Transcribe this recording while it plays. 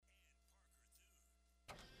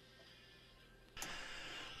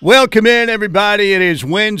Welcome in, everybody. It is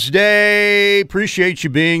Wednesday. Appreciate you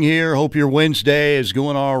being here. Hope your Wednesday is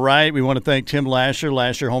going all right. We want to thank Tim Lasher,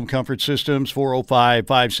 Lasher Home Comfort Systems,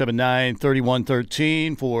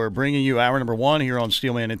 405-579-3113, for bringing you hour number one here on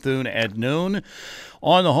Steelman and Thune at noon.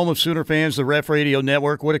 On the home of Sooner fans, the Ref Radio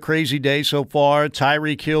Network. What a crazy day so far.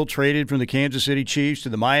 Tyreek Hill traded from the Kansas City Chiefs to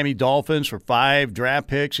the Miami Dolphins for 5 draft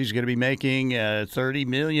picks. He's going to be making $30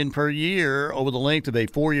 million per year over the length of a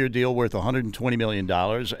 4-year deal worth $120 million.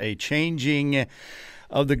 A changing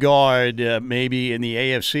of the guard maybe in the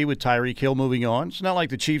AFC with Tyreek Hill moving on. It's not like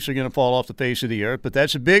the Chiefs are going to fall off the face of the earth, but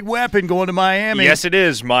that's a big weapon going to Miami. Yes, it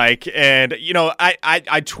is, Mike. And, you know,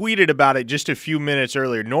 I tweeted about it just a few minutes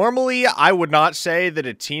earlier. Normally, I would not say that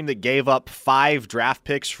a team that gave up 5 draft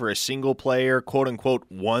picks for a single player, quote-unquote,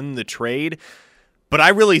 won the trade. But I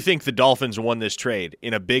really think the Dolphins won this trade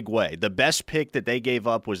in a big way. The best pick that they gave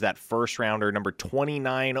up was that first-rounder, number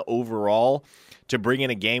 29 overall, to bring in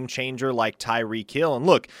a game changer like Tyreek Hill. And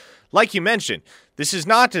look, like you mentioned, this is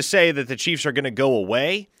not to say that the Chiefs are going to go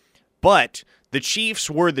away, but the Chiefs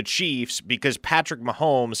were the Chiefs because Patrick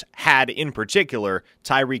Mahomes had, in particular,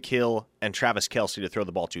 Tyreek Hill and Travis Kelce to throw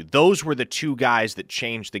the ball to. Those were the 2 guys that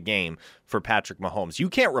changed the game for Patrick Mahomes. You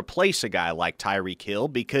can't replace a guy like Tyreek Hill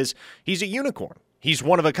because he's a unicorn. He's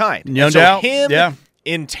one of a kind. No doubt. Him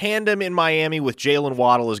in tandem in Miami with Jalen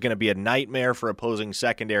Waddle is going to be a nightmare for opposing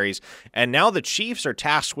secondaries. And now the Chiefs are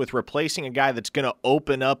tasked with replacing a guy that's going to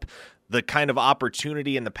open up the kind of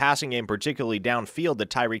opportunity in the passing game, particularly downfield, that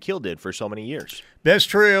Tyreek Hill did for so many years. Best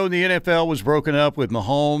trio in the NFL was broken up with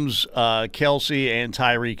Mahomes, Kelce, and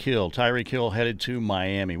Tyreek Hill. Tyreek Hill headed to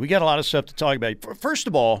Miami. We got a lot of stuff to talk about. First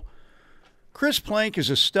of all, Chris Plank is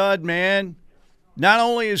a stud, man. Not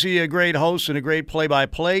only is he a great host and a great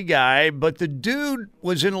play-by-play guy, but the dude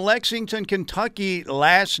was in Lexington, Kentucky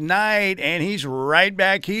last night, and he's right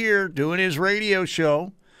back here doing his radio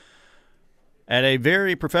show at a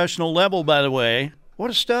very professional level, by the way.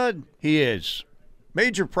 What a stud he is.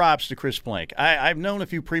 Major props to Chris Plank. I've known a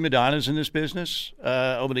few prima donnas in this business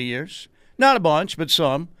over the years. Not a bunch, but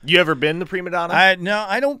some. You ever been the prima donna? No,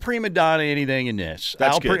 I don't prima donna anything in this.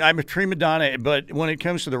 That's good. I'm a prima donna, but when it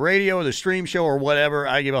comes to the radio or the stream show or whatever,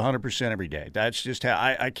 I give 100% every day. That's just how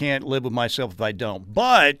I can't live with myself if I don't.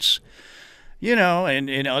 But, you know,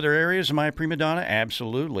 in other areas, am I a prima donna?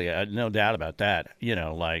 Absolutely. No doubt about that. You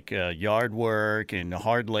know, like yard work and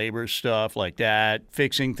hard labor stuff like that,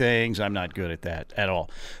 fixing things. I'm not good at that at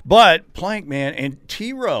all. But Plank, man, and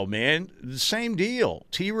T-Row, man, the same deal.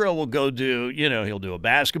 T-Row will go do, you know, he'll do a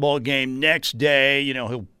basketball game next day. You know,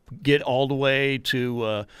 he'll get all the way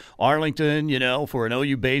to Arlington, you know, for an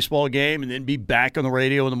OU baseball game and then be back on the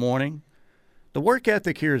radio in the morning. The work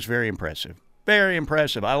ethic here is very impressive. Very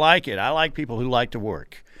impressive. I like it. I like people who like to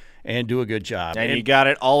work and do a good job. And you got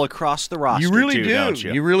it all across the roster, you really too, do. don't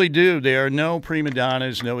you? You really do. There are no prima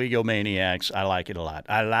donnas, no egomaniacs. I like it a lot.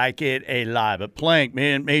 I like it a lot. But Plank,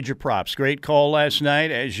 man, major props. Great call last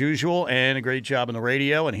night, as usual, and a great job on the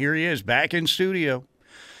radio. And here he is, back in studio.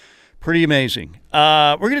 Pretty amazing.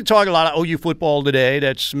 We're going to talk a lot of OU football today.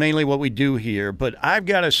 That's mainly what we do here. But I've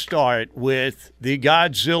got to start with the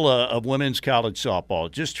Godzilla of women's college softball,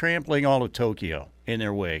 just trampling all of Tokyo in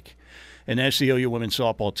their wake. And that's the OU women's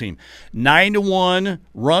softball team. 9-1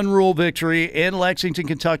 run rule victory in Lexington,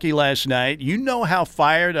 Kentucky last night. You know how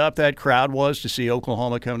fired up that crowd was to see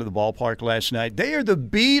Oklahoma come to the ballpark last night. They are the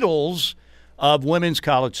Beatles of women's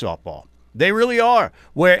college softball. They really are.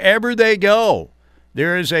 Wherever they go,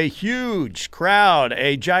 there is a huge crowd,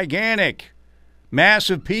 a gigantic mass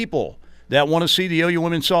of people that want to see the OU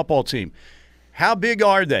women's softball team. How big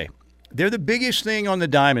are they? They're the biggest thing on the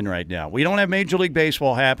diamond right now. We don't have Major League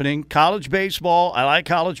Baseball happening. College baseball, I like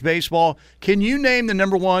college baseball. Can you name the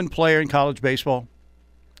number 1 player in college baseball?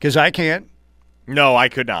 Because I can't. No, I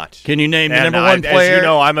could not. Can you name the number 1 player? As you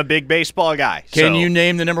know, I'm a big baseball guy. Can you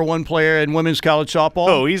name the number 1 player in women's college softball?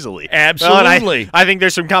 Oh, easily. Absolutely. Well, I think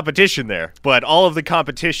there's some competition there, but all of the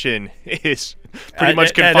competition is pretty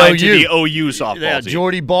much confined to the OU softball team.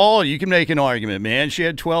 Jordy Ball, you can make an argument, man. She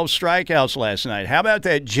had 12 strikeouts last night. How about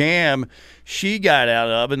that jam she got out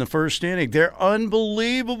of in the first inning? They're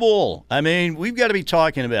unbelievable. I mean, we've got to be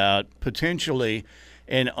talking about potentially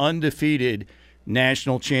an undefeated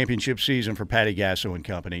national championship season for Patty Gasso and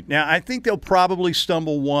company. Now, I think they'll probably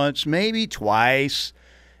stumble once, maybe twice,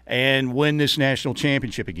 and win this national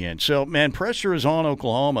championship again. So, man, pressure is on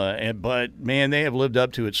Oklahoma, but, man, they have lived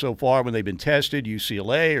up to it so far when they've been tested,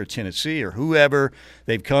 UCLA or Tennessee or whoever.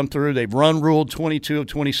 They've come through. They've run-ruled 22 of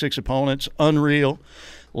 26 opponents. Unreal.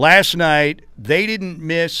 Last night, they didn't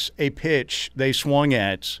miss a pitch they swung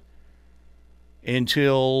at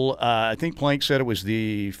until I think Plank said it was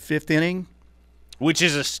the 5th inning. which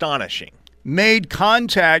is astonishing. Made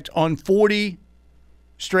contact on 40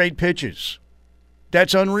 straight pitches.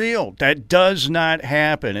 That's unreal. That does not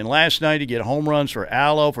happen. And last night, you get home runs for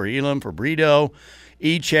Allo, for Elam, for Brito.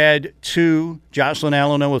 Each had 2. Jocelyn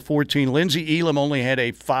Allen with 14. Lindsey Elam only had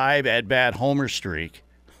a 5 at-bat homer streak.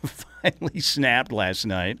 Finally snapped last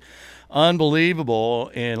night. Unbelievable.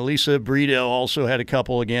 And Lisa Brito also had a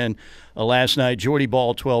couple again last night. Jordy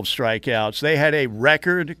Ball, 12 strikeouts. They had a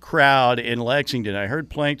record crowd in Lexington. I heard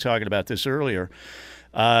Plank talking about this earlier.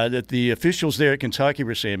 That the officials there at Kentucky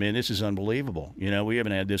were saying, man, this is unbelievable. You know, we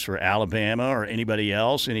haven't had this for Alabama or anybody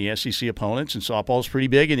else, any SEC opponents, and softball's pretty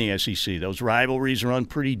big in the SEC. Those rivalries run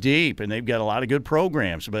pretty deep, and they've got a lot of good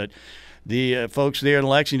programs. But the folks there in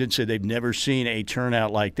Lexington said they've never seen a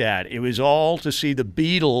turnout like that. It was all to see the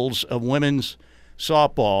Beatles of women's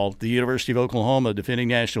softball, the University of Oklahoma, defending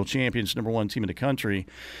national champions, number 1 team in the country,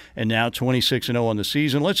 and now 26-0 on the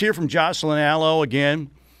season. Let's hear from Jocelyn Allo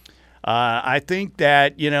again. I think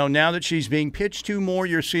that, you know, now that she's being pitched to more,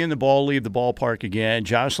 you're seeing the ball leave the ballpark again.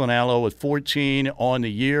 Jocelyn Allo with 14 on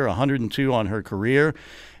the year, 102 on her career.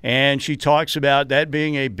 And she talks about that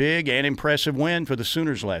being a big and impressive win for the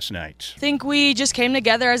Sooners last night. I think we just came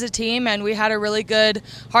together as a team and we had a really good,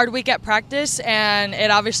 hard week at practice, and it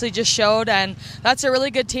obviously just showed. And that's a really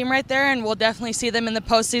good team right there, and we'll definitely see them in the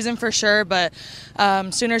postseason for sure. But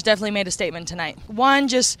Sooners definitely made a statement tonight. 1,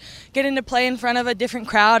 just getting to play in front of a different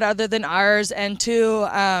crowd other than ours, and 2,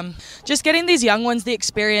 just getting these young ones the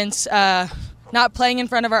experience. Not playing in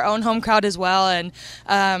front of our own home crowd as well, and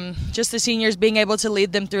just the seniors being able to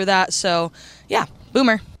lead them through that. So, yeah,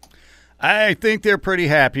 Boomer. I think they're pretty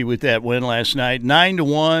happy with that win last night.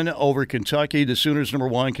 9-1 over Kentucky. The Sooners number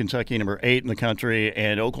 1, Kentucky number 8 in the country,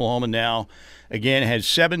 and Oklahoma now again has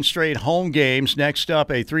 7 straight home games. Next up,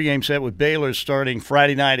 a 3-game set with Baylor starting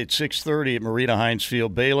Friday night at 6:30 at Marina Hines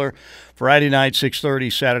Field. Baylor Friday night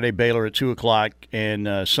 6:30, Saturday Baylor at 2 o'clock, and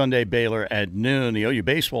Sunday Baylor at noon. The OU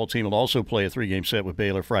baseball team will also play a 3-game set with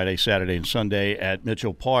Baylor Friday, Saturday, and Sunday at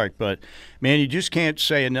Mitchell Park. But man, you just can't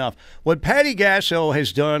say enough. What Patty Gasso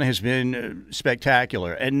has done has been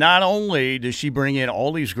spectacular. And not only does she bring in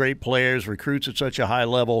all these great players, recruits at such a high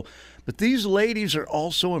level, but these ladies are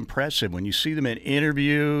also impressive when you see them in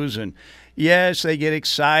interviews. And, yes, they get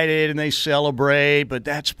excited and they celebrate, but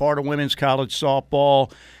that's part of women's college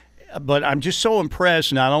softball. But I'm just so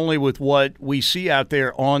impressed not only with what we see out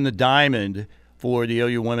there on the diamond for the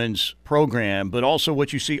OU women's program, but also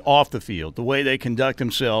what you see off the field, the way they conduct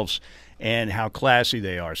themselves and how classy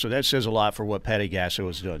they are. So that says a lot for what Patty Gasso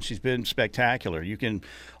has done. She's been spectacular. You can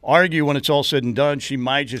argue when it's all said and done, she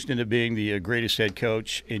might just end up being the greatest head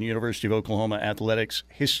coach in University of Oklahoma athletics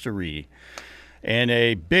history and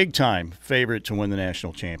a big-time favorite to win the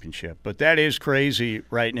national championship. But that is crazy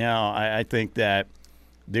right now. I think that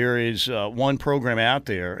there is one program out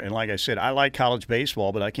there, and like I said, I like college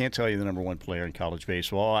baseball, but I can't tell you the number 1 player in college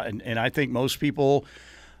baseball. And I think most people –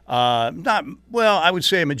 I would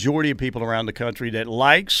say a majority of people around the country that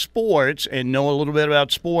like sports and know a little bit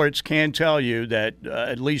about sports can tell you that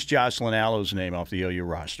at least Jocelyn Allo's name off the OU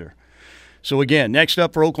roster. So, again, next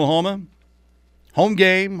up for Oklahoma, home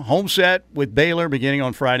game, home set with Baylor beginning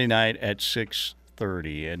on Friday night at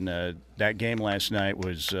 6:30. And that game last night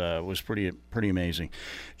was pretty amazing.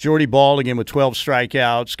 Jordy Ball, again, with 12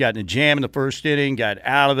 strikeouts, got in a jam in the first inning, got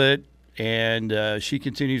out of it. And she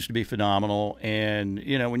continues to be phenomenal. And,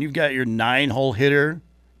 you know, when you've got your 9-hole hitter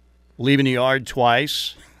leaving the yard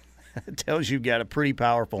twice, it tells you've got a pretty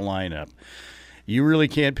powerful lineup. You really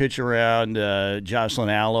can't pitch around Jocelyn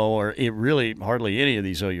Allo or really hardly any of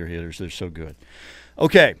these OU hitters. They're so good.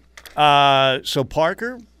 Okay, so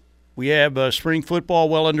Parker, we have spring football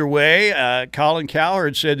well underway. Colin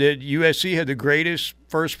Cowherd said that USC had the greatest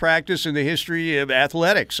first practice in the history of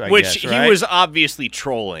athletics, I guess, right? He was obviously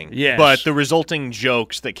trolling. Yes. But the resulting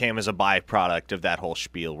jokes that came as a byproduct of that whole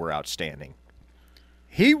spiel were outstanding.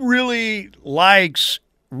 He really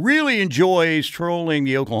enjoys trolling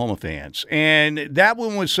the Oklahoma fans. And that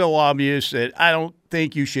one was so obvious that I don't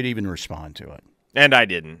think you should even respond to it. And I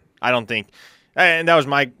didn't. I don't think – and that was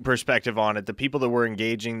my perspective on it. The people that were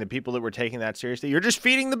engaging, the people that were taking that seriously, you're just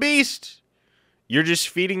feeding the beast. You're just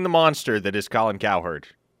feeding the monster that is Colin Cowherd.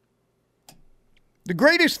 The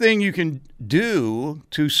greatest thing you can do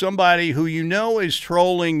to somebody who you know is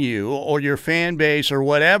trolling you or your fan base or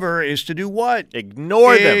whatever is to do what?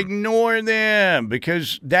 Ignore them. Ignore them,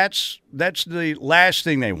 because that's the last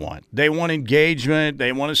thing they want. They want engagement.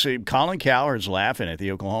 They want to see. Colin Cowherd's laughing at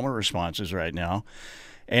the Oklahoma responses right now.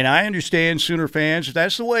 And I understand, Sooner fans, if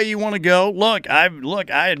that's the way you want to go, I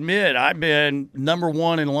admit I've been number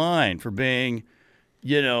 1 in line for being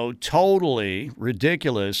totally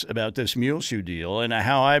ridiculous about this Muleshoe deal and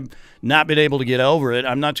how I've not been able to get over it.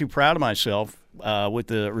 I'm not too proud of myself with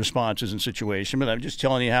the responses and situation, but I'm just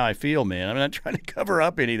telling you how I feel, man. I'm not trying to cover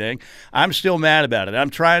up anything. I'm still mad about it. I'm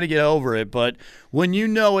trying to get over it, but when you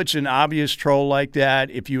know it's an obvious troll like that,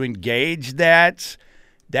 if you engage that's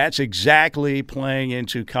exactly playing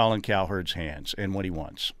into Colin Cowherd's hands and what he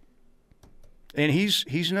wants. And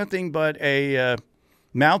he's nothing but a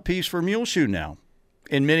mouthpiece for Muleshoe now.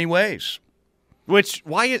 In many ways.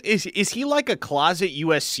 Why is he like a closet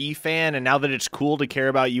USC fan, and now that it's cool to care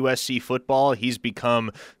about USC football, he's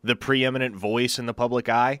become the preeminent voice in the public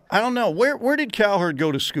eye? I don't know. Where did Cowherd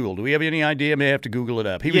go to school? Do we have any idea? I may have to Google it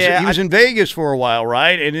up. He was in Vegas for a while,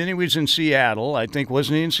 right? And then he was in Seattle. I think,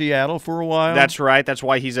 wasn't he in Seattle for a while? That's right. That's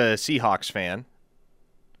why he's a Seahawks fan.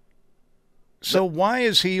 So why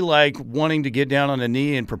is he like wanting to get down on a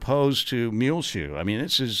knee and propose to Muleshoe? I mean,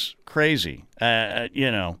 this is crazy. I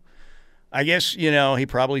guess, he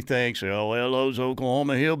probably thinks, oh, well, those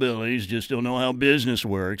Oklahoma hillbillies just don't know how business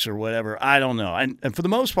works or whatever. I don't know. And for the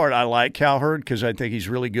most part, I like Cowherd because I think he's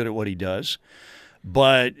really good at what he does.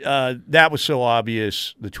 But that was so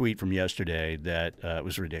obvious, the tweet from yesterday, that it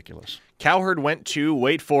was ridiculous. Cowherd went to,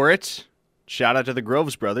 wait for it, shout out to the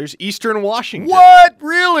Groves brothers, Eastern Washington. What?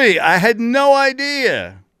 Really? I had no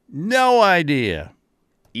idea. No idea.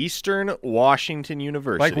 Eastern Washington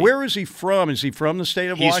University. Like, where is he from? Is he from the state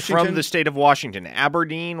of Washington? He's from the state of Washington,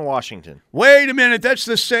 Aberdeen, Washington. Wait a minute. That's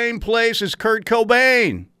the same place as Kurt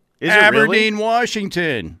Cobain. Is Aberdeen, it really?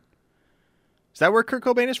 Washington. Is that where Kurt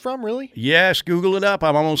Cobain is from, really? Yes, Google it up.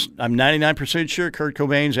 I'm 99% sure Kurt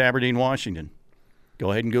Cobain's Aberdeen, Washington.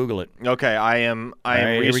 Go ahead and Google it. Okay, I am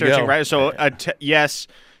right, researching right. So, yes,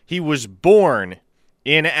 he was born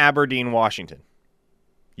in Aberdeen, Washington.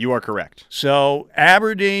 You are correct. So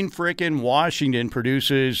Aberdeen, frickin' Washington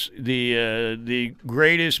produces the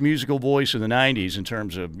greatest musical voice of the 90s in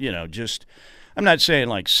terms of, just, I'm not saying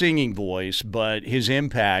like singing voice, but his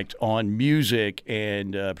impact on music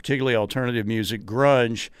and particularly alternative music,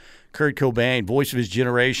 grunge, Kurt Cobain, voice of his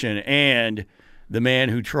generation, and the man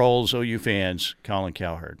who trolls OU fans, Colin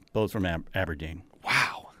Cowherd, both from Aberdeen.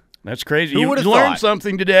 Wow. That's crazy. Who You would have learned thought?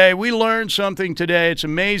 something today. We learned something today. It's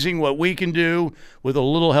amazing what we can do with a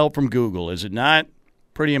little help from Google, is it not?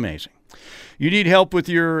 Pretty amazing. You need help with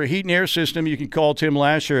your heat and air system, you can call Tim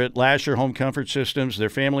Lasher at Lasher Home Comfort Systems. They're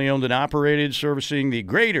family-owned and operated, servicing the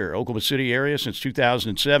greater Oklahoma City area since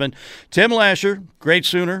 2007. Tim Lasher, great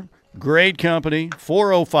Sooner, great company,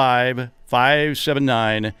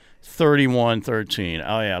 405-579-3113.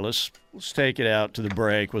 Oh, yeah, let's take it out to the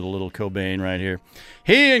break with a little Cobain right here.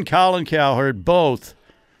 He and Colin Cowherd, both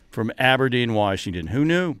from Aberdeen, Washington. Who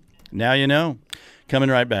knew? Now you know. Coming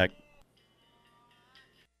right back.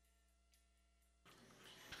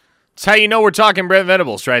 That's how you know we're talking Brent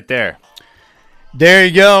Venables right there. There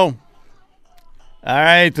you go. All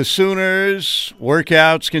right, the Sooners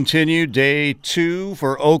workouts continue. Day 2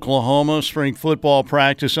 for Oklahoma. Spring football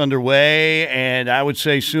practice underway, and I would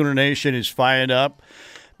say Sooner Nation is fired up.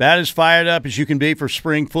 About as fired up as you can be for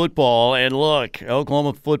spring football. And look,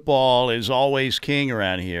 Oklahoma football is always king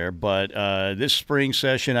around here, but this spring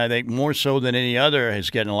session, I think more so than any other, has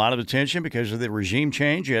gotten a lot of attention because of the regime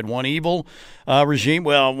change. You had one evil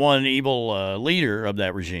leader of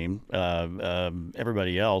that regime.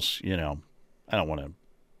 Everybody else, I don't want to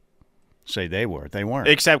say they weren't.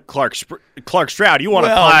 Except Clark Stroud. You want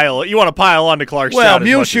to pile onto Clark Stroud. Well, as much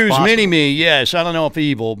as Muleshoe's possible. mini-me, yes. I don't know if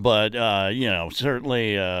evil, but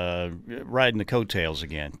certainly riding the coattails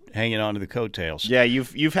again, hanging on to the coattails. Yeah,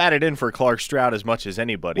 you've had it in for Clark Stroud as much as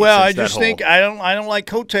anybody. Well, since I just think I don't like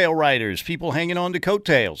coattail riders. People hanging on to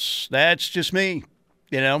coattails. That's just me.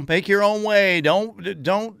 Make your own way. Don't.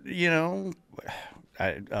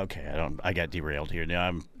 I got derailed here. Now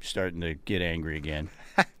I'm starting to get angry again.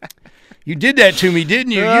 You did that to me,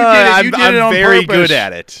 didn't you? You did it. I'm on very purpose. good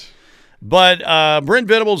at it. But Brent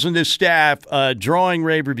Venables and his staff drawing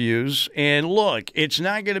rave reviews. And look, it's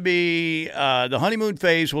not going to be the honeymoon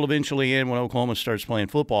phase will eventually end when Oklahoma starts playing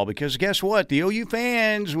football because guess what? The OU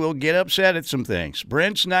fans will get upset at some things.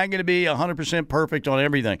 Brent's not going to be 100% perfect on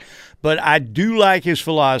everything. But I do like his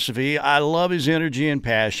philosophy. I love his energy and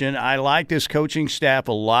passion. I like this coaching staff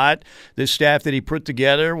a lot. This staff that he put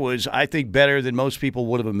together was, I think, better than most people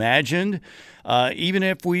would have imagined. Even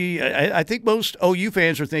if I think most OU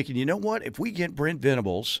fans are thinking, you know what? If we get Brent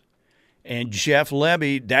Venables and Jeff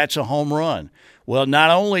Levy, that's a home run. Well, not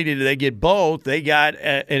only did they get both, they got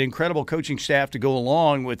an incredible coaching staff to go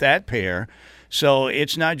along with that pair. So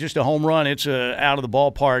it's not just a home run, it's a out of the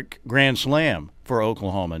ballpark grand slam. for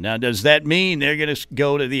Oklahoma. Now, does that mean they're going to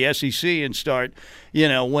go to the SEC and start,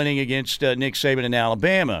 winning against Nick Saban in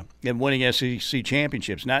Alabama and winning SEC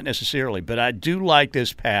championships? Not necessarily, but I do like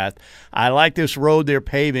this path. I like this road they're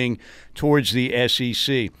paving towards the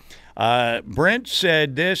SEC. Brent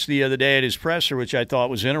said this the other day at his presser, which I thought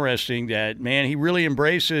was interesting, that, man, he really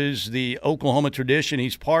embraces the Oklahoma tradition.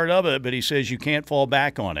 He's part of it, but he says you can't fall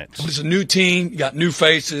back on it. It's a new team. You got new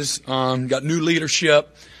faces, got new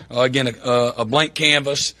leadership. Again, a blank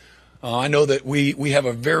canvas. I know that we have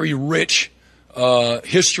a very rich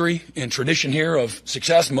history and tradition here of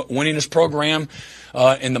success, winning this program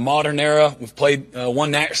in the modern era. We've played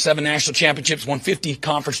won 7 national championships, won 50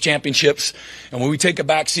 conference championships, and when we take a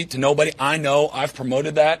back seat to nobody, I know I've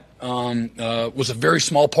promoted that. Was a very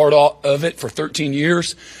small part of it for 13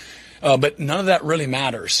 years, but none of that really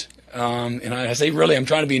matters. And I say really, I'm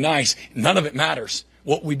trying to be nice. None of it matters.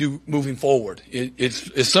 What we do moving forward. It's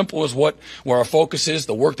as simple as where our focus is,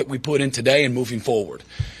 the work that we put in today and moving forward.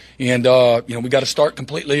 And, we got to start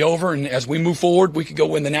completely over. And as we move forward, we could go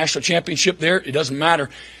win the national championship there. It doesn't matter.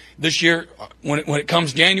 This year, when it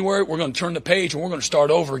comes January, we're going to turn the page and we're going to start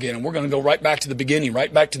over again. And we're going to go right back to the beginning,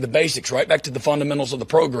 right back to the basics, right back to the fundamentals of the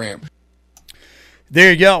program. There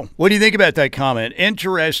you go. What do you think about that comment?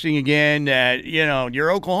 Interesting, again, that, you're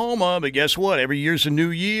Oklahoma, but guess what? Every year's a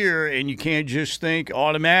new year, and you can't just think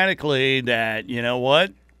automatically that,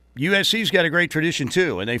 USC's got a great tradition,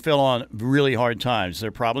 too, and they fell on really hard times.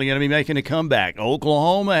 They're probably going to be making a comeback.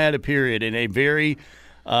 Oklahoma had a period in a very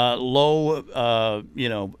low,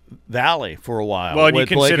 valley for a while. Well, with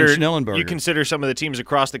Blake and Schnellenberger. You consider some of the teams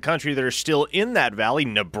across the country that are still in that valley.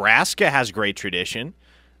 Nebraska has great tradition.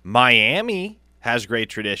 Miami has great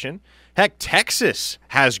tradition. Heck, Texas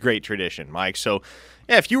has great tradition, Mike. So,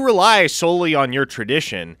 if you rely solely on your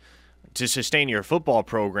tradition to sustain your football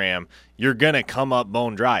program, you're going to come up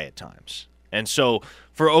bone dry at times. And so,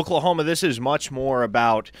 for Oklahoma, this is much more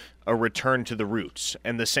about a return to the roots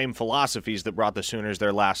and the same philosophies that brought the Sooners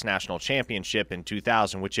their last national championship in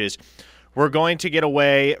 2000, which is we're going to get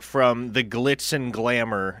away from the glitz and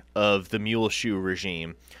glamour of the mule shoe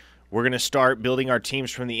regime. We're going to start building our teams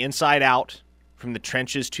from the inside out, from the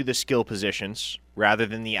trenches to the skill positions rather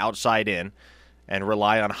than the outside in, and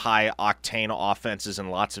rely on high-octane offenses and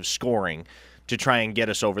lots of scoring to try and get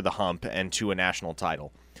us over the hump and to a national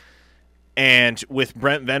title. And with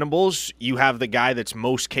Brent Venables, you have the guy that's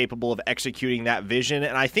most capable of executing that vision,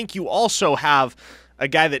 and I think you also have a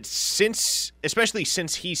guy that especially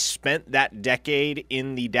since he spent that decade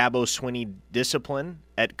in the Dabo Swinney discipline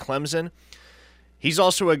at Clemson, he's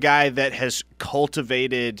also a guy that has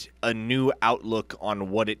cultivated a new outlook on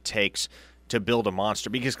what it takes to build a monster.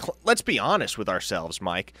 Because let's be honest with ourselves,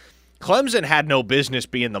 Mike. Clemson had no business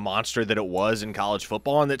being the monster that it was in college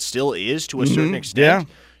football and that still is to a certain extent.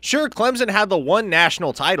 Yeah. Sure, Clemson had the one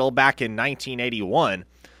national title back in 1981,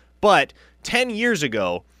 but 10 years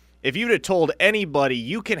ago, if you'd have told anybody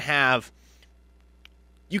you can have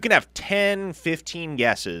 10, 15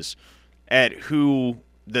 guesses at who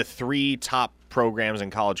the 3 top programs in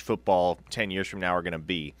college football 10 years from now are going to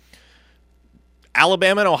be.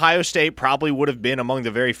 Alabama and Ohio State probably would have been among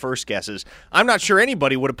the very first guesses. I'm not sure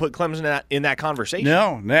anybody would have put Clemson in that conversation.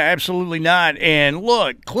 No, absolutely not. And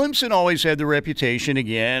look, Clemson always had the reputation,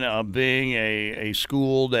 again, of being a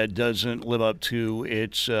school that doesn't live up to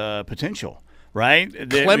its potential. Right?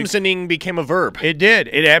 Clemsoning became a verb. It did.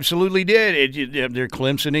 It absolutely did. They're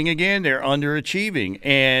Clemsoning again. They're underachieving.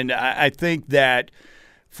 And I think that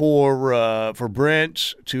for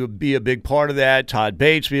Brent to be a big part of that, Todd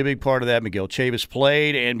Bates be a big part of that, Miguel Chavis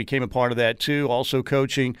played and became a part of that too, also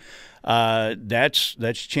coaching. That's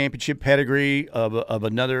championship pedigree of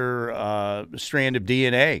another strand of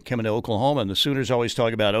DNA coming to Oklahoma. And the Sooners always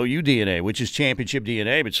talk about OU DNA, which is championship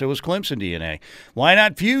DNA, but so is Clemson DNA. Why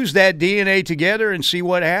not fuse that DNA together and see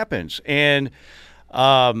what happens? And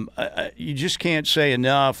you just can't say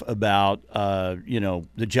enough about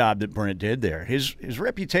the job that Brent did there. His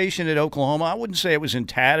reputation at Oklahoma, I wouldn't say it was in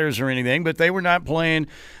tatters or anything, but they were not playing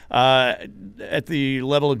at the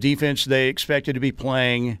level of defense they expected to be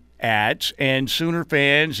playing at. And Sooner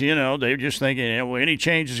fans, they're just thinking, any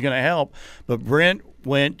change is going to help. But Brent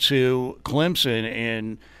went to Clemson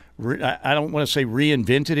and I don't want to say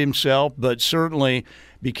reinvented himself, but certainly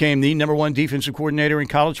became the number 1 defensive coordinator in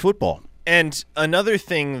college football. And another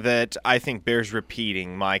thing that I think bears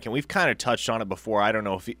repeating, Mike, and we've kind of touched on it before. I don't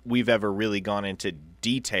know if we've ever really gone into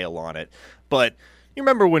detail on it, but you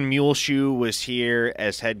remember when Muleshoe was here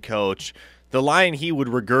as head coach, the line he would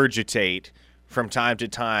regurgitate from time to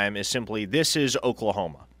time is simply, "This is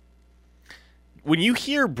Oklahoma." When you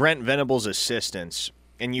hear Brent Venables' assistants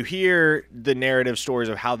and you hear the narrative stories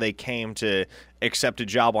of how they came to accept a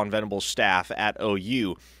job on Venables' staff at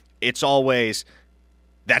OU, it's always,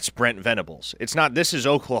 that's Brent Venables. It's not, this is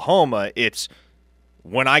Oklahoma. It's,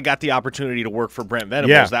 when I got the opportunity to work for Brent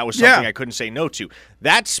Venables, that was something I couldn't say no to.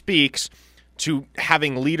 That speaks to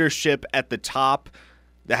having leadership at the top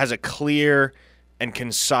that has a clear and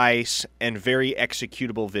concise and very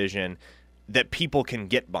executable vision that people can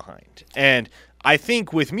get behind. And I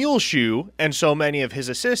think with Muleshoe and so many of his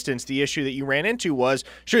assistants, the issue that you ran into was,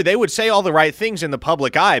 sure, they would say all the right things in the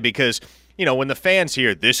public eye because, you know, when the fans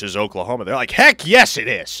hear this is Oklahoma, they're like, heck yes, it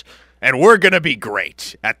is. And we're going to be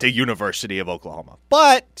great at the University of Oklahoma.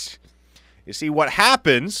 But you see what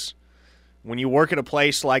happens when you work at a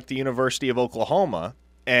place like the University of Oklahoma,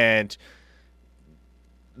 and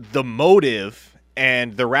the motive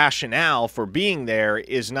and the rationale for being there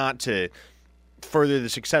is not to further the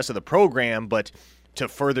success of the program, but to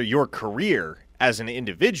further your career as an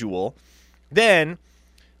individual, then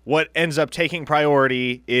what ends up taking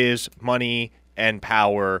priority is money and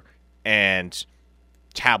power and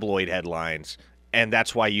tabloid headlines, and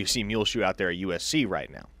that's why you see Muleshoe out there at USC right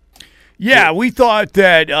now. Yeah, we thought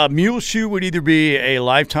that Muleshoe would either be a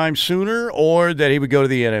lifetime Sooner or that he would go to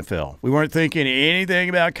the NFL. We weren't thinking anything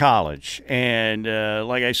about college. And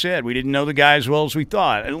like I said, we didn't know the guy as well as we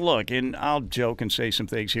thought. And look, and I'll joke and say some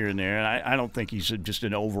things here and there, and I don't think he's just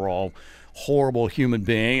an overall horrible human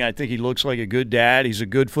being. I think he looks like a good dad. He's a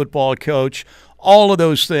good football coach, all of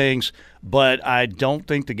those things. But I don't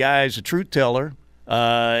think the guy is a truth teller.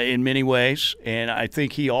 In many ways, and I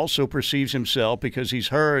think he also perceives himself, because he's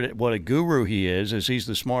heard what a guru he is, as he's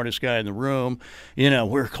the smartest guy in the room. You know,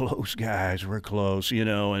 we're close, guys, we're close, you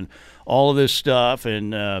know, and all of this stuff,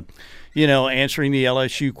 and, you know, answering the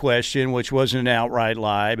LSU question, which wasn't an outright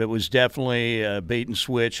lie, but was definitely a bait and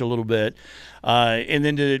switch a little bit. And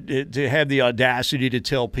then to have the audacity to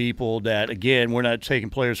tell people that, again, we're not taking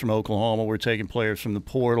players from Oklahoma, we're taking players from the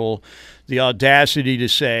portal. The audacity to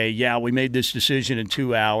say, yeah, we made this decision in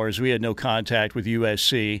 2 hours. We had no contact with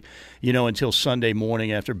USC, you know, until Sunday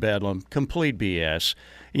morning after Bedlam. Complete BS.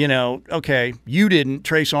 You know, okay, you didn't.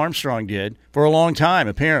 Trace Armstrong did for a long time,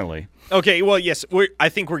 apparently. Okay, well, yes, I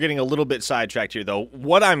think we're getting a little bit sidetracked here, though.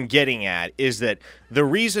 What I'm getting at is that the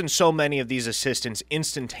reason so many of these assistants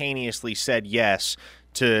instantaneously said yes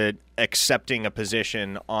to accepting a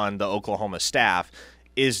position on the Oklahoma staff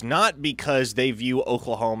is not because they view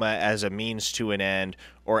Oklahoma as a means to an end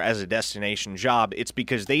or as a destination job. It's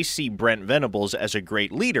because they see Brent Venables as a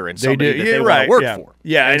great leader and somebody that they want to work for.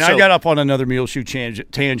 Yeah, and I got up on another Muleshoe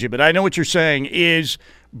tangent, but I know what you're saying is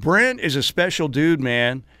Brent is a special dude,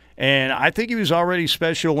 man. And I think he was already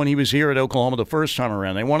special when he was here at Oklahoma the first time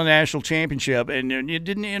around. They won a national championship, and it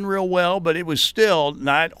didn't end real well, but it was still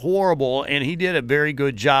not horrible, and he did a very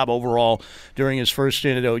good job overall during his first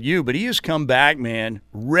stint at OU. But he has come back, man,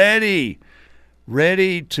 ready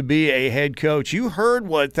to be a head coach. You heard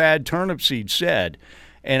what Thad Turnipseed said,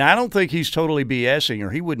 and I don't think he's totally BSing,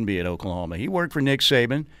 or he wouldn't be at Oklahoma. He worked for Nick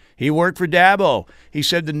Saban. He worked for Dabo. He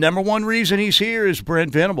said the number one reason he's here is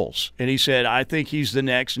Brent Venables. And he said, I think he's the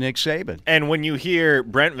next Nick Saban. And when you hear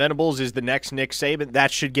Brent Venables is the next Nick Saban,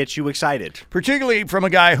 that should get you excited. Particularly from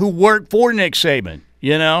a guy who worked for Nick Saban.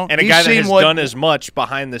 You know, and a guy that has done as much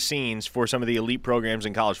behind the scenes for some of the elite programs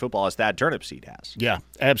in college football as Thad Turnipseed has. Yeah,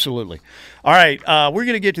 absolutely. All right, we're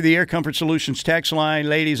going to get to the Air Comfort Solutions text line,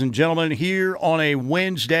 ladies and gentlemen, here on a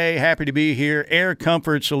Wednesday. Happy to be here. Air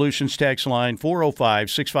Comfort Solutions text line,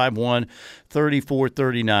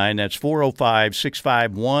 405-651-3439. That's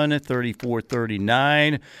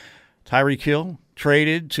 405-651-3439. Tyreek Hill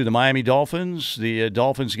traded to the Miami Dolphins. The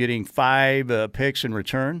Dolphins getting 5 picks in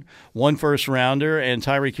return, 1 first-rounder, and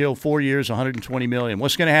Tyreek Hill 4 years, $120 million.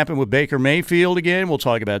 What's going to happen with Baker Mayfield again? We'll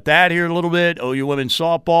talk about that here in a little bit. OU women's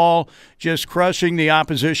softball just crushing the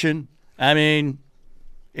opposition. I mean,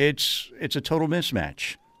 it's a total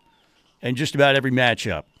mismatch in just about every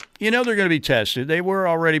matchup. You know they're going to be tested. They were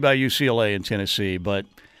already by UCLA and Tennessee, but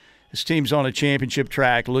this team's on a championship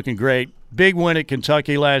track, looking great. Big win at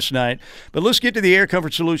Kentucky last night. But let's get to the Air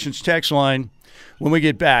Comfort Solutions text line when we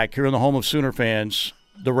get back here on the home of Sooner fans,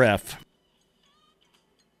 the Ref.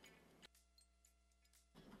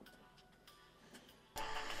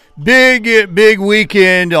 Big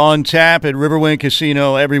weekend on tap at Riverwind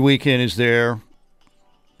Casino. Every weekend is there.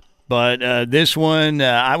 But this one,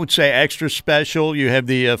 I would say extra special. You have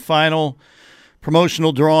the final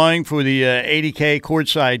promotional drawing for the $80K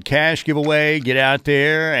courtside cash giveaway. Get out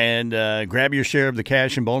there and grab your share of the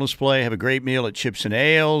cash and bonus play. Have a great meal at Chips and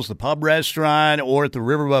Ales, the pub restaurant, or at the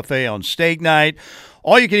River Buffet on steak night.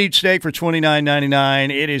 All-you-can-eat steak for $29.99.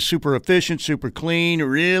 It is super efficient, super clean,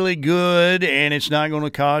 really good, and it's not going to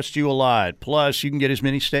cost you a lot. Plus, you can get as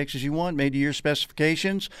many steaks as you want, made to your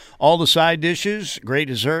specifications. All the side dishes, great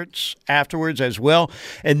desserts afterwards as well.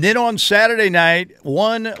 And then on Saturday night,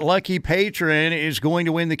 one lucky patron is going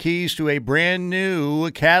to win the keys to a brand new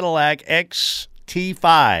Cadillac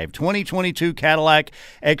XT5, 2022 Cadillac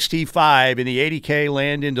XT5 in the 80K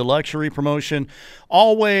Land into Luxury promotion.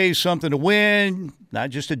 Always something to win,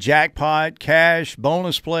 not just a jackpot, cash,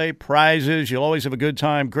 bonus play, prizes. You'll always have a good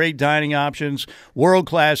time, great dining options,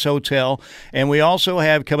 world-class hotel. And we also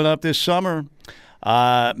have coming up this summer,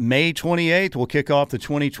 May 28th, we'll kick off the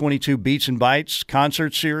 2022 Beats and Bites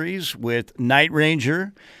concert series with Night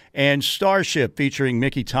Ranger and Starship featuring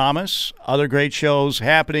Mickey Thomas. Other great shows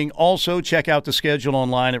happening. Also, check out the schedule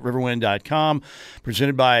online at riverwind.com,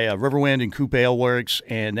 presented by Riverwind and Coupe Ale Works,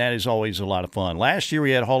 and that is always a lot of fun. Last year,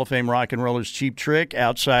 we had Hall of Fame rock and rollers Cheap Trick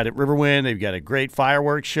outside at Riverwind. They've got a great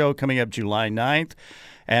fireworks show coming up July 9th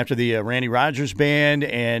after the Randy Rogers Band,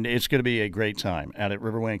 and it's going to be a great time out at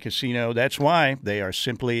Riverwind Casino. That's why they are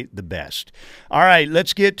simply the best. All right,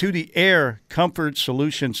 let's get to the Air Comfort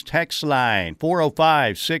Solutions text line,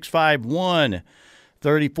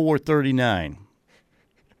 405-651-3439.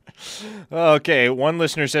 Okay, one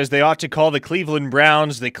listener says they ought to call the Cleveland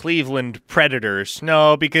Browns the Cleveland Predators.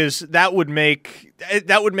 No, because that would make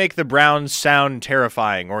the Browns sound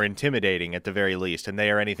terrifying or intimidating at the very least, and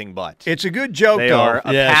they are anything but. It's a good joke, they though. Are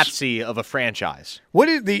a patsy of a franchise. What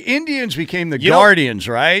is the Indians became the Guardians,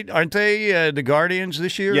 right? Aren't they the Guardians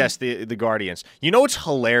this year? Yes, the Guardians. You know what's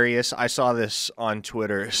hilarious? I saw this on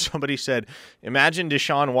Twitter. Somebody said, imagine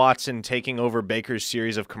Deshaun Watson taking over Baker's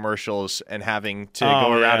series of commercials and having to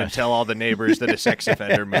go around and tell all the neighbors that a sex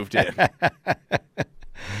offender moved in.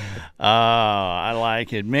 Oh, I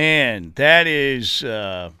like it. Man, that is,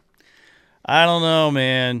 I don't know,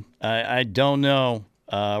 man. I don't know.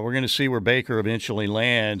 We're going to see where Baker eventually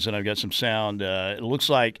lands, and I've got some sound. It looks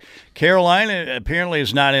like Carolina apparently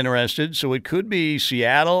is not interested, so it could be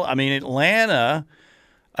Seattle. I mean, Atlanta,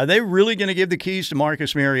 are they really going to give the keys to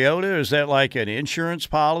Marcus Mariota? Is that like an insurance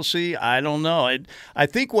policy? I don't know. I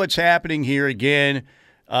think what's happening here, again,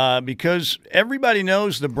 because everybody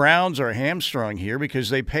knows the Browns are hamstrung here because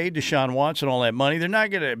they paid Deshaun Watson all that money. They're not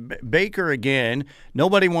going to – Baker, again,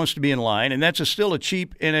 nobody wants to be in line, and that's still a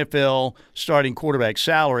cheap NFL starting quarterback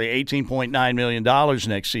salary, $18.9 million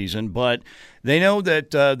next season. But they know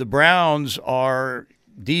that the Browns are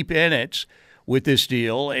deep in it with this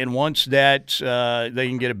deal, and once that they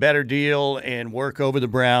can get a better deal and work over the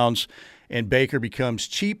Browns – and Baker becomes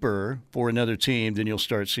cheaper for another team, then you'll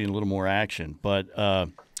start seeing a little more action. But,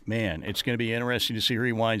 man, it's going to be interesting to see where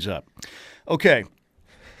he winds up. Okay.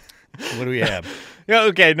 What do we have? Yeah,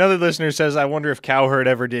 okay, another listener says, I wonder if Cowherd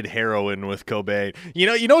ever did heroin with Cobain.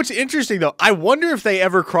 You know what's interesting, though? I wonder if they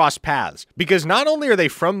ever cross paths. Because not only are they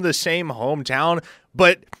from the same hometown,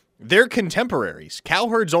 but they're contemporaries.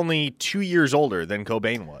 Cowherd's only 2 years older than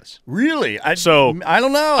Cobain was. Really? I don't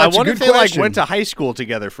know. That's I wonder if they question. went to high school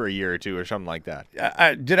together for a year or two or something like that.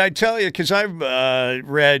 Did I tell you? Because I've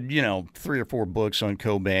read, 3 or 4 books on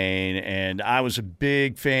Cobain, and I was a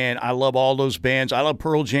big fan. I love all those bands. I love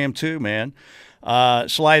Pearl Jam too, man.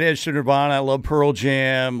 Slight Edge to Nirvana. I love Pearl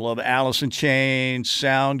Jam. Love Alice in Chains,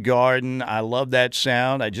 Soundgarden. I love that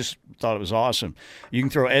sound. I just thought it was awesome. You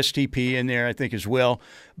can throw STP in there, I think, as well.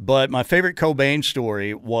 But my favorite Cobain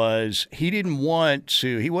story was he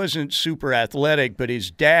wasn't super athletic, but his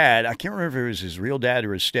dad, I can't remember if it was his real dad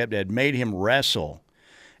or his stepdad, made him wrestle.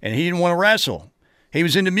 And he didn't want to wrestle. He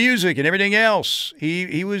was into music and everything else.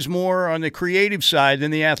 He was more on the creative side than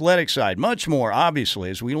the athletic side, much more, obviously,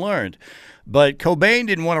 as we learned. But Cobain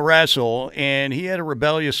didn't want to wrestle, and he had a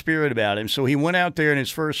rebellious spirit about him. So he went out there in his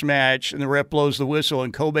first match, and the ref blows the whistle,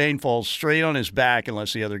 and Cobain falls straight on his back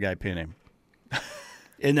unless the other guy pinned him.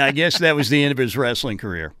 And I guess that was the end of his wrestling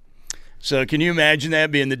career. So can you imagine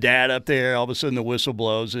that, being the dad up there, all of a sudden the whistle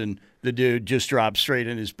blows, and the dude just drops straight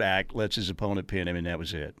in his back, lets his opponent pin him, and that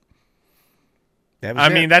was it. I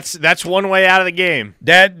mean, that's one way out of the game.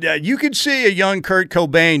 That you could see a young Kurt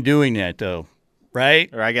Cobain doing that, though.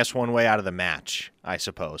 Right? Or I guess one way out of the match, I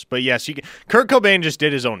suppose. But yes, Kurt Cobain just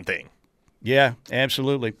did his own thing. Yeah,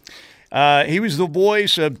 absolutely. He was the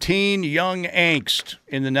voice of teen young angst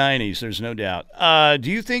in the 90s, there's no doubt.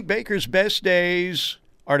 Do you think Baker's best days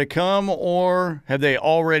are to come, or have they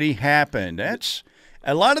already happened?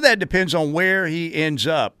 A lot of that depends on where he ends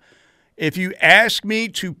up. If you ask me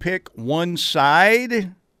to pick one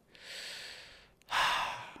side,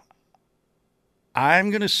 I'm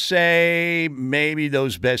going to say maybe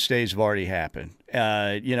those best days have already happened.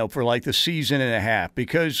 for like the season and a half,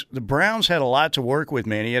 because the Browns had a lot to work with,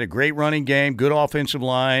 man. He had a great running game, good offensive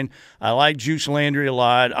line. I like Juice Landry a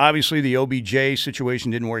lot. Obviously, the OBJ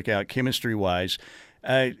situation didn't work out chemistry-wise.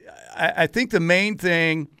 I think the main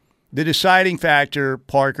thing, the deciding factor,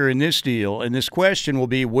 Parker, in this deal, and this question will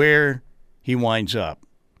be where he winds up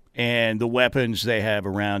and the weapons they have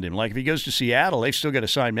around him. Like if he goes to Seattle, they've still got to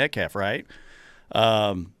sign Metcalf, right?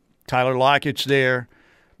 Tyler Lockett's there.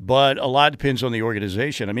 But a lot depends on the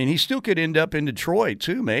organization. I mean, he still could end up in Detroit,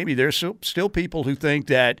 too, maybe. There's still people who think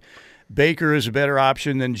that Baker is a better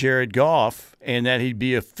option than Jared Goff and that he'd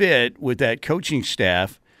be a fit with that coaching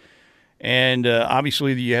staff. And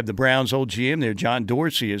obviously you have the Browns' old GM there, John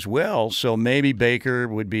Dorsey, as well. So maybe Baker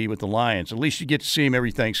would be with the Lions. At least you get to see him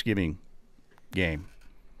every Thanksgiving game.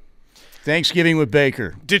 Thanksgiving with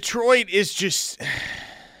Baker. Detroit is just...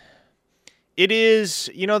 It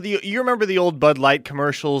is, you remember the old Bud Light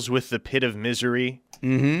commercials with the pit of misery?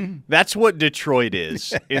 Mm-hmm. That's what Detroit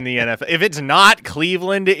is in the NFL. If it's not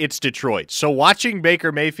Cleveland, it's Detroit. So watching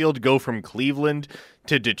Baker Mayfield go from Cleveland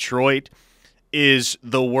to Detroit is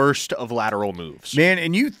the worst of lateral moves. Man,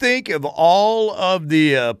 and you think of all of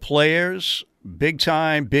the players,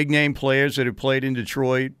 big-time, big-name players that have played in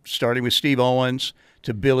Detroit, starting with Steve Owens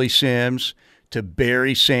to Billy Sims to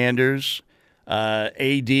Barry Sanders.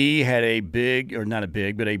 AD had a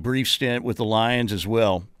brief stint with the Lions as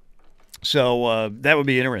well. So that would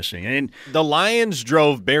be interesting. And the Lions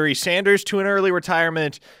drove Barry Sanders to an early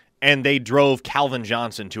retirement, and they drove Calvin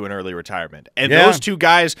Johnson to an early retirement. And those two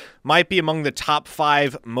guys might be among the top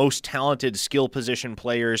 5 most talented skill position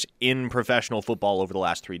players in professional football over the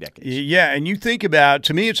last 3 decades. Yeah, and you think about,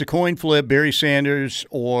 to me, it's a coin flip, Barry Sanders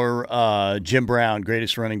or Jim Brown,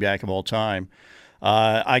 greatest running back of all time.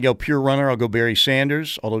 I go pure runner. I'll go Barry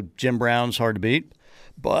Sanders, although Jim Brown's hard to beat.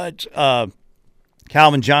 But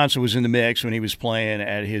Calvin Johnson was in the mix when he was playing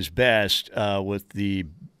at his best with the,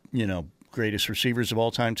 greatest receivers of all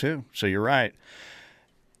time too. So you're right.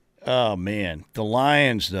 Oh, man. The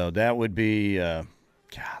Lions, though, that would be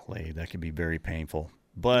golly, that could be very painful.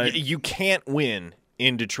 But you can't win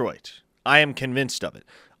in Detroit. I am convinced of it.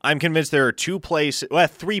 I'm convinced there are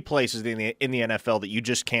 3 places in the NFL that you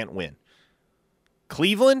just can't win.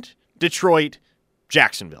 Cleveland, Detroit,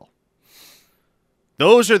 Jacksonville.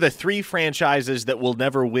 Those are the 3 franchises that will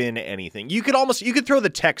never win anything. You could throw the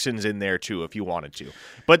Texans in there too if you wanted to.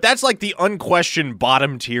 But that's like the unquestioned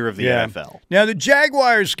bottom tier of the NFL. Now the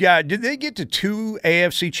Jaguars did they get to 2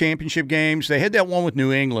 AFC championship games? They had that one with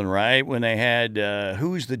New England, right? When they had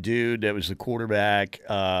who was the dude that was the quarterback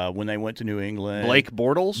when they went to New England? Blake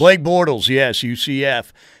Bortles? Blake Bortles, yes,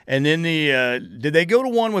 UCF. And then did they go to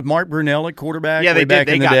one with Mark Brunell at quarterback? Yeah, they did. Back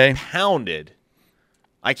they in the got day? pounded.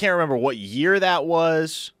 I can't remember what year that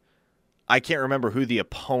was. I can't remember who the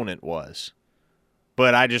opponent was.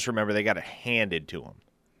 But I just remember they got it handed to them.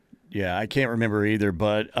 Yeah, I can't remember either,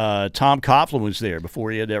 but Tom Coughlin was there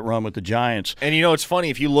before he had that run with the Giants. And it's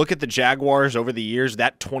funny, if you look at the Jaguars over the years,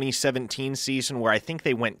 that 2017 season where I think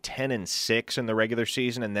they went 10-6 in the regular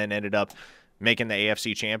season and then ended up making the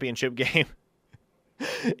AFC Championship game.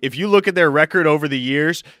 If you look at their record over the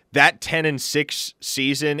years, that 10-6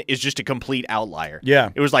 season is just a complete outlier. Yeah.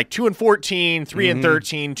 It was like 2-14,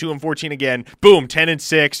 3-13, 2-14 again, boom,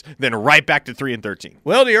 10-6, then right back to 3-13.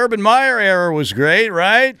 Well, the Urban Meyer era was great,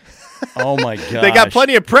 right? Oh, my gosh. They got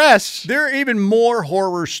plenty of press. There are even more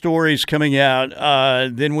horror stories coming out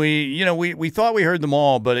than we thought we heard them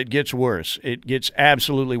all, but it gets worse. It gets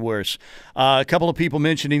absolutely worse. A couple of people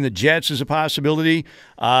mentioning the Jets as a possibility.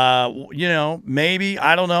 Maybe,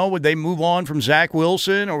 I don't know, would they move on from Zach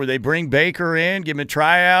Wilson or would they bring Baker in, give him a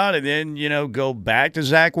tryout, and then, go back to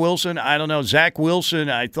Zach Wilson? I don't know. Zach Wilson,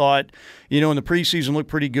 I thought, in the preseason looked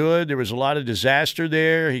pretty good. There was a lot of disaster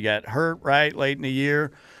there. He got hurt, right, late in the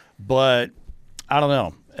year. But I don't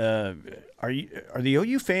know. Are the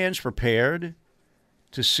OU fans prepared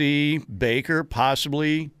to see Baker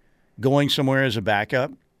possibly going somewhere as a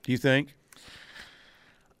backup, do you think?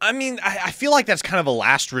 I mean, I feel like that's kind of a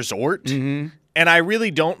last resort. Mm-hmm. And I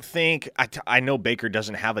really don't think I know Baker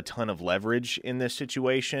doesn't have a ton of leverage in this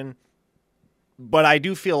situation. But I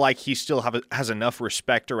do feel like he still has enough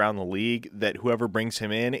respect around the league that whoever brings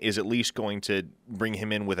him in is at least going to bring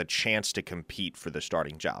him in with a chance to compete for the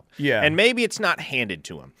starting job. Yeah. And maybe it's not handed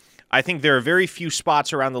to him. I think there are very few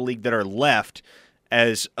spots around the league that are left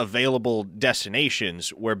as available destinations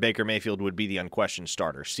where Baker Mayfield would be the unquestioned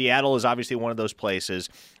starter. Seattle is obviously one of those places.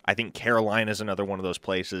 I think Carolina is another one of those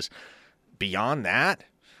places. Beyond that,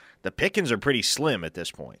 the pickings are pretty slim at this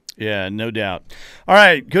point. Yeah, no doubt. All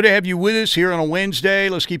right, good to have you with us here on a Wednesday.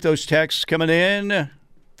 Let's keep those texts coming in.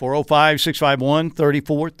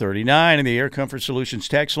 405-651-3439 in the Air Comfort Solutions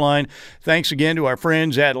text line. Thanks again to our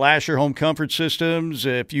friends at Lasher Home Comfort Systems.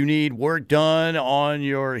 If you need work done on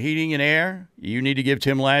your heating and air, you need to give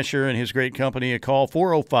Tim Lasher and his great company a call,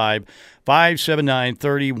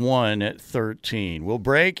 405-579-3113. We'll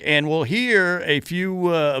break, and we'll hear a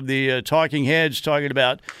few of the talking heads talking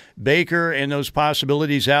about Baker and those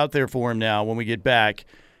possibilities out there for him now when we get back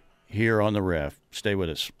here on the Ref. Stay with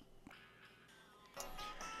us.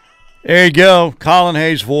 There you go. Colin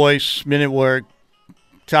Hayes' voice, Minute Work,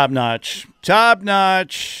 top notch. Top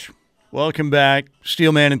notch. Welcome back.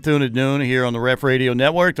 Steelman and Thune at noon here on the Ref Radio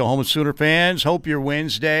Network, the home of Sooner fans. Hope your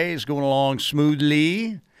Wednesday is going along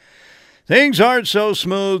smoothly. Things aren't so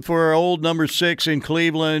smooth for our old number 6 in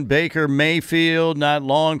Cleveland, Baker Mayfield. Not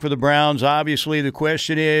long for the Browns. Obviously, the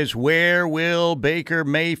question is, where will Baker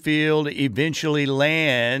Mayfield eventually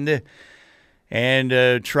land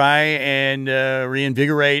and try and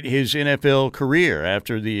reinvigorate his NFL career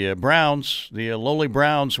after the Browns, the lowly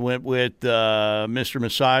Browns, went with Mr.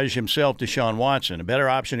 Massage himself, Deshaun Watson. A better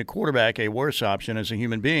option at quarterback, a worse option as a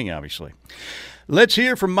human being, obviously. Let's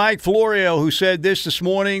hear from Mike Florio, who said this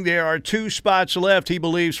morning. There are 2 spots left, he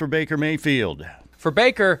believes, for Baker Mayfield. For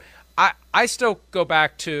Baker, I still go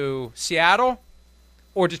back to Seattle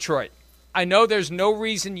or Detroit. I know there's no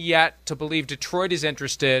reason yet to believe Detroit is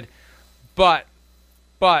interested, but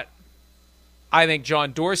I think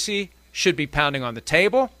John Dorsey should be pounding on the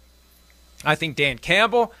table. I think Dan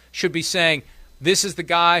Campbell should be saying, this is the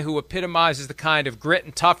guy who epitomizes the kind of grit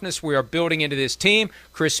and toughness we are building into this team.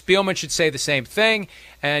 Chris Spielman should say the same thing.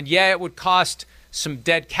 And, yeah, it would cost some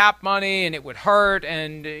dead cap money and it would hurt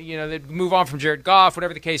and, they'd move on from Jared Goff,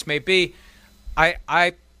 whatever the case may be.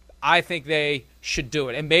 I think they should do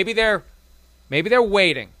it. And maybe they're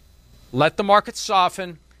waiting. Let the market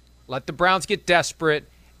soften. Let the Browns get desperate,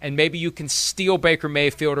 and maybe you can steal Baker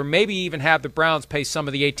Mayfield, or maybe even have the Browns pay some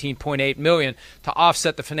of the $18.8 million to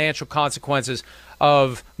offset the financial consequences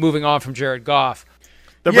of moving on from Jared Goff.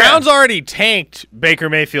 The Browns already tanked Baker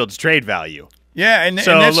Mayfield's trade value. Yeah, and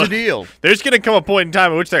that's the deal. There's going to come a point in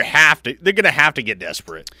time in which they're going to have to get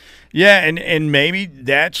desperate. Yeah, and maybe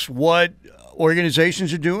that's what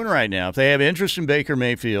organizations are doing right now. If they have interest in Baker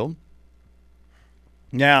Mayfield.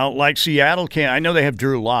 Now, like Seattle I know they have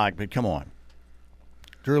Drew Lock, but come on.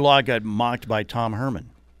 Drew Lock got mocked by Tom Herman.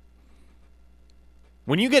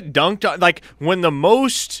 When you get dunked on, like when the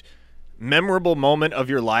most memorable moment of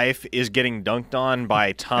your life is getting dunked on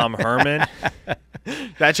by Tom Herman,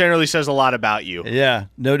 that generally says a lot about you. Yeah,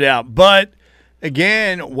 no doubt. But,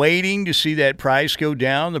 again, waiting to see that price go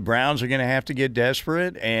down, the Browns are going to have to get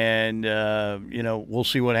desperate, and, we'll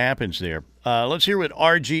see what happens there. Let's hear what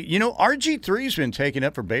RG3's been taken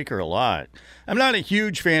up for Baker a lot. I'm not a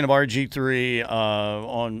huge fan of RG3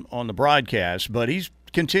 on the broadcast, but he's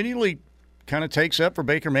continually kind of takes up for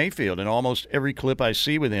Baker Mayfield in almost every clip I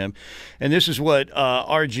see with him. And this is what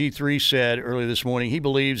RG3 said earlier this morning. He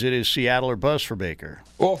believes it is Seattle or bust for Baker.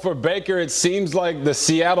 Well, for Baker, it seems like the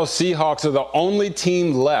Seattle Seahawks are the only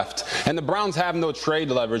team left. And the Browns have no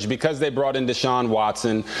trade leverage because they brought in Deshaun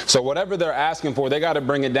Watson. So whatever they're asking for, they got to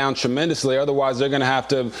bring it down tremendously. Otherwise, they're going to have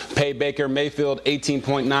to pay Baker Mayfield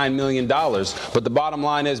 $18.9 million. But the bottom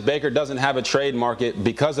line is Baker doesn't have a trade market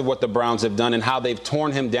because of what the Browns have done and how they've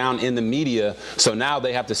torn him down in the media. So now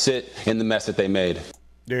they have to sit in the mess that they made.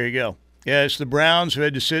 There you go. Yeah, it's the Browns who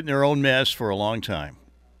had to sit in their own mess for a long time.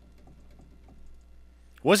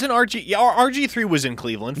 Wasn't RG3 was in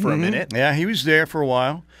Cleveland for a minute? Yeah, he was there for a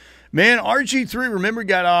while. Man, RG3, remember,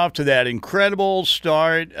 got off to that incredible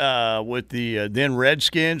start with the then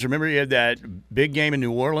Redskins. Remember, he had that big game in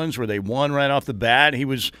New Orleans where they won right off the bat. He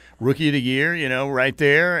was Rookie of the Year, right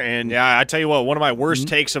there. And yeah, I tell you what, one of my worst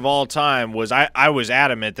takes of all time was I was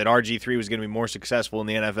adamant that RG3 was going to be more successful in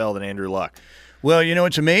the NFL than Andrew Luck. Well,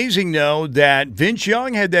 it's amazing, though, that Vince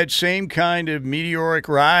Young had that same kind of meteoric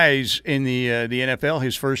rise in the NFL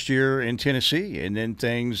his first year in Tennessee, and then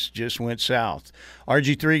things just went south.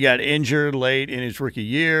 RG3 got injured late in his rookie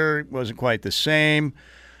year. It wasn't quite the same.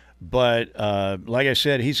 But like I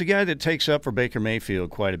said, he's a guy that takes up for Baker Mayfield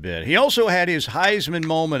quite a bit. He also had his Heisman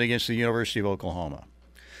moment against the University of Oklahoma.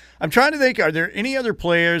 I'm trying to think, are there any other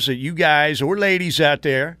players that you guys or ladies out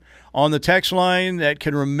there on the text line that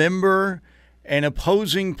can remember an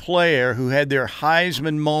opposing player who had their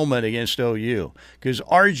Heisman moment against OU? Because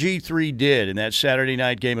RG3 did in that Saturday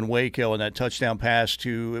night game in Waco, and that touchdown pass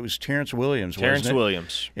to, it was Terrence Williams, Terrence wasn't it?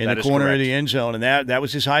 Williams. In that the corner correct. of the end zone, and that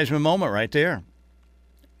was his Heisman moment right there.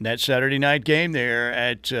 That Saturday night game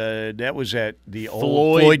there that was at the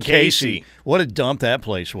old Floyd Casey. What a dump that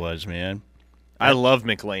place was, man. I love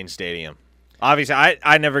McLean Stadium. Obviously,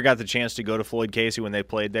 I never got the chance to go to Floyd Casey when they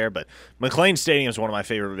played there, but McLean Stadium is one of my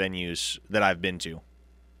favorite venues that I've been to.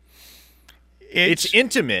 It's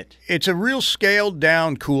intimate. It's a real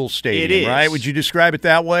scaled-down, cool stadium, It is. right? Would you describe it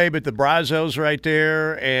that way? But the Brazos right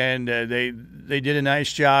there, and they did a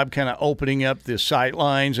nice job kind of opening up the sight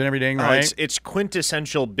lines and everything, right? It's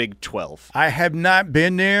quintessential Big 12. I have not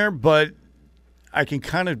been there, but I can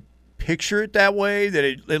kind of picture it that way, that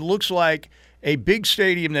it looks like a big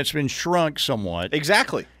stadium that's been shrunk somewhat.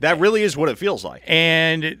 Exactly. That really is what it feels like.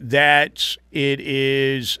 And that it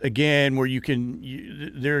is, again, where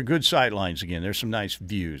there are good sight lines again. There's some nice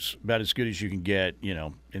views, about as good as you can get,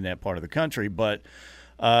 in that part of the country. But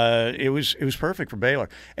it was perfect for Baylor.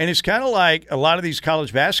 And it's kind of like a lot of these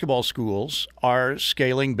college basketball schools are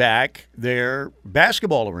scaling back their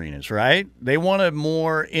basketball arenas, right? They want a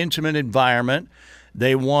more intimate environment.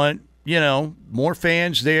 They want more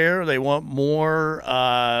fans there. They want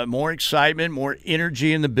more excitement, more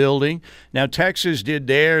energy in the building. Now, Texas did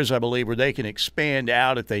theirs, I believe, where they can expand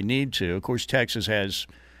out if they need to. Of course, Texas has,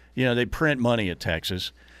 they print money at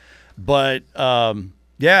Texas. But, and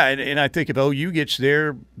I think if OU gets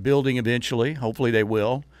their building eventually, hopefully they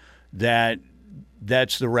will,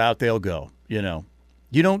 that's the route they'll go,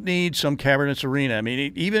 You don't need some cavernous arena. I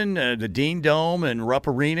mean, even the Dean Dome and Rupp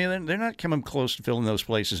Arena, they're not coming close to filling those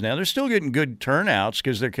places now. They're still getting good turnouts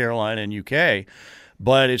because they're Carolina and UK,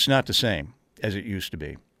 but it's not the same as it used to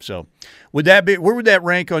be. So where would that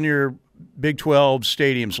rank on your Big 12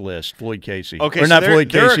 stadiums list, Floyd Casey? Okay, or so not Floyd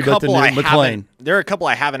Casey, but the new McLean. There are a couple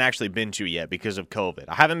I haven't actually been to yet because of COVID.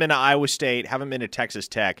 I haven't been to Iowa State, haven't been to Texas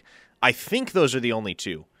Tech. I think those are the only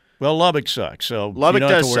two. Well, Lubbock sucks, so Lubbock you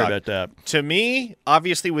don't have does to worry suck. about that. To me,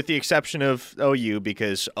 obviously with the exception of OU,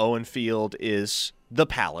 because Owen Field is the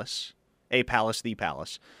palace, the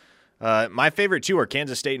palace. My favorite two are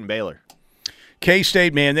Kansas State and Baylor.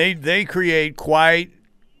 K-State, man, they create quite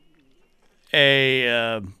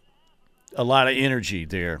a lot of energy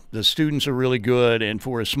there. The students are really good, and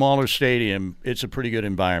for a smaller stadium, it's a pretty good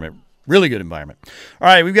environment. Really good environment. All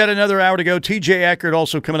right, we've got another hour to go. TJ Eckert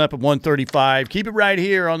also coming up at 1:35. Keep it right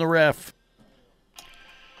here on the Ref.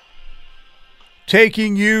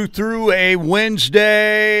 Taking you through a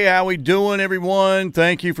Wednesday. How we doing, everyone?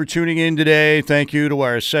 Thank you for tuning in today. Thank you to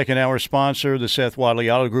our second-hour sponsor, the Seth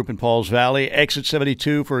Wadley Auto Group in Pauls Valley. Exit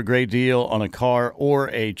 72 for a great deal on a car or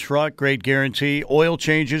a truck. Great guarantee. Oil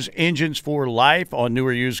changes, engines for life on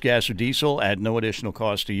newer used gas or diesel at no additional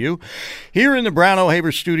cost to you. Here in the Brown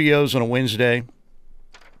O'Haver Studios on a Wednesday.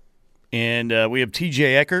 And we have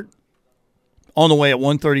TJ Eckert on the way at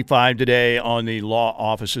 1:35 today on the law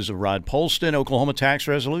offices of Rod Polston, Oklahoma Tax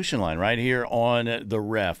Resolution Line, right here on the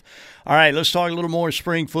Ref. All right, let's talk a little more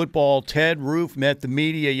spring football. Ted Roof met the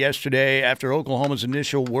media yesterday after Oklahoma's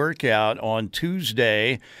initial workout on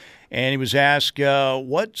Tuesday, and he was asked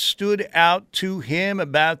what stood out to him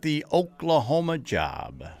about the Oklahoma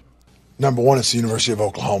job. Number one, it's the University of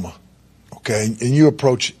Oklahoma, okay? And you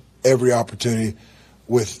approach every opportunity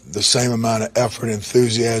with the same amount of effort,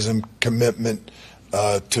 enthusiasm, commitment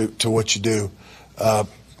to what you do. But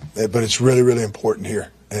it's really, really important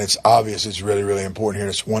here. And it's obvious it's really, really important here.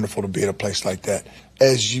 It's wonderful to be at a place like that.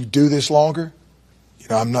 As you do this longer,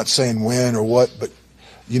 I'm not saying when or what, but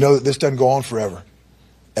you know that this doesn't go on forever.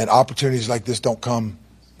 And opportunities like this don't come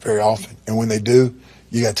very often. And when they do,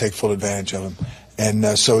 you got to take full advantage of them.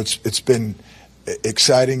 And so it's been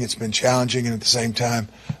exciting. It's been challenging. And at the same time,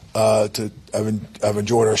 I've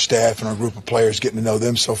enjoyed our staff and our group of players, getting to know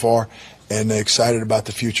them so far, and excited about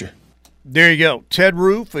the future. There you go. Ted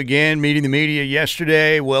Roof, again, meeting the media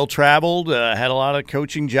yesterday, well-traveled, had a lot of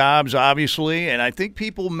coaching jobs, obviously, and I think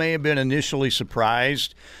people may have been initially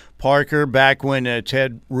surprised, Parker, back when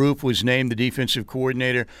Ted Roof was named the defensive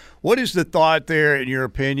coordinator. What is the thought there, in your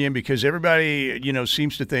opinion? Because everybody,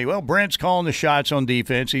 seems to think, well, Brent's calling the shots on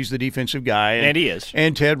defense. He's the defensive guy. And he is.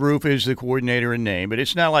 And Ted Roof is the coordinator in name. But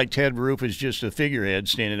it's not like Ted Roof is just a figurehead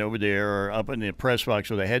standing over there or up in the press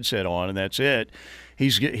box with a headset on, and that's it.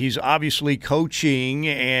 He's obviously coaching,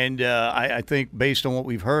 and I think based on what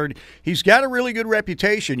we've heard, he's got a really good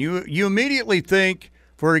reputation. You immediately think,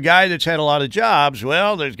 for a guy that's had a lot of jobs,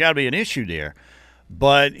 well, there's got to be an issue there.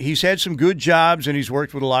 But he's had some good jobs, and he's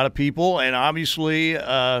worked with a lot of people, and obviously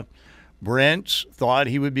Brent thought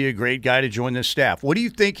he would be a great guy to join this staff. What do you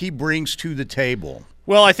think he brings to the table?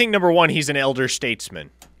 Well, I think, number one, he's an elder statesman.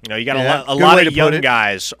 You got a good lot way of to put young it.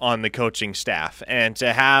 guys on the coaching staff, and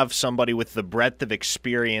to have somebody with the breadth of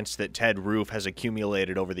experience that Ted Roof has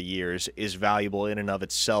accumulated over the years is valuable in and of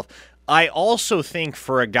itself. I also think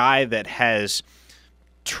for a guy that has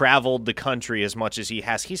traveled the country as much as he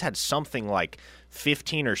has, he's had something like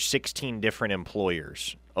 15 or 16 different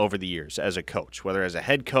employers over the years as a coach, whether as a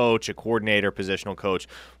head coach, a coordinator, positional coach,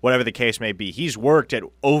 whatever the case may be. He's worked at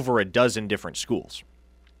over a dozen different schools.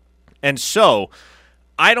 And so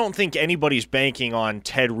I don't think anybody's banking on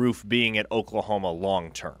Ted Roof being at Oklahoma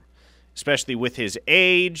long term, especially with his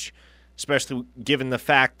age, especially given the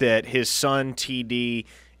fact that his son, TD,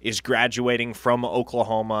 is graduating from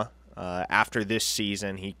Oklahoma after this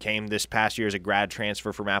season. He came this past year as a grad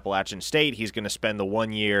transfer from Appalachian State. He's going to spend the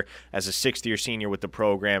 1 year as a sixth-year senior with the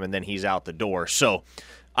program, and then he's out the door. So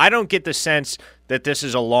I don't get the sense that this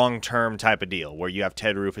is a long-term type of deal where you have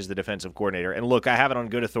Ted Roof as the defensive coordinator. And look, I have it on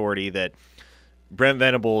good authority that Brent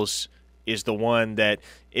Venables is the one that,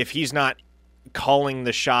 if he's not calling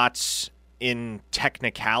the shots in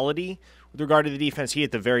technicality with regard to the defense, he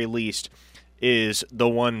at the very least is the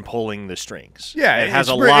one pulling the strings. Yeah, it has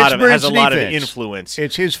a lot of influence.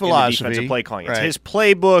 It's his philosophy. In the defensive play calling. Right. It's his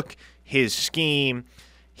playbook, his scheme.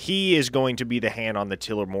 He is going to be the hand on the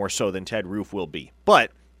tiller more so than Ted Roof will be.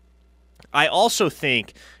 But I also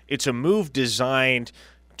think it's a move designed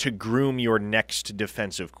to groom your next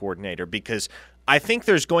defensive coordinator, because I think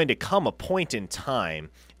there's going to come a point in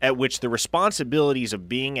time at which the responsibilities of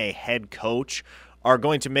being a head coach are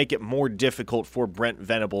going to make it more difficult for Brent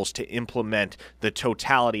Venables to implement the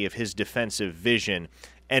totality of his defensive vision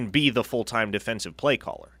and be the full-time defensive play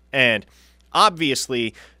caller. And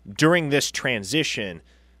obviously, during this transition,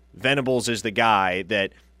 Venables is the guy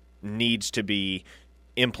that needs to be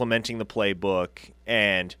implementing the playbook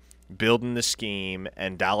and building the scheme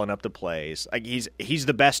and dialing up the plays. Like he's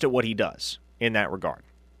the best at what he does in that regard.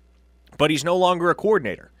 But he's no longer a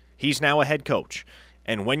coordinator. He's now a head coach.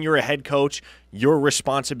 And when you're a head coach, your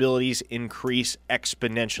responsibilities increase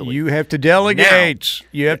exponentially. You have to delegate.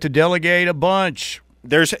 You have to delegate a bunch.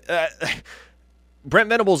 There's Brent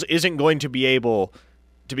Venables isn't going to be able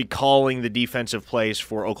to be calling the defensive plays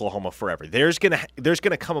for Oklahoma forever. There's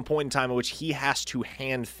gonna come a point in time in which he has to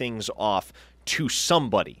hand things off to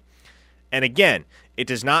somebody. And again, it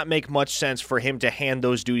does not make much sense for him to hand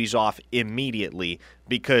those duties off immediately,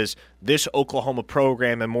 because this Oklahoma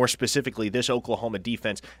program, and more specifically this Oklahoma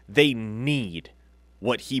defense, they need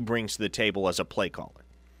what he brings to the table as a play caller.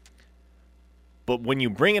 But when you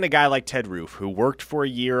bring in a guy like Ted Roof, who worked for a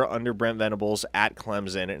year under Brent Venables at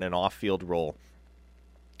Clemson in an off-field role,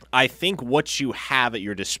 I think what you have at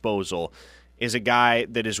your disposal is a guy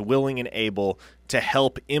that is willing and able to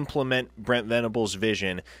help implement Brent Venables'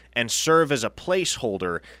 vision and serve as a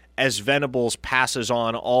placeholder as Venables passes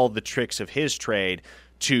on all the tricks of his trade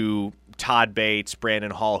to Todd Bates,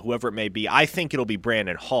 Brandon Hall, whoever it may be. I think it'll be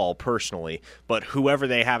Brandon Hall personally, but whoever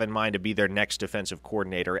they have in mind to be their next defensive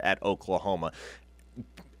coordinator at Oklahoma.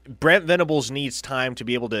 Brent Venables needs time to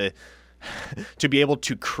be able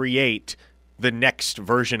to create the next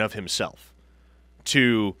version of himself,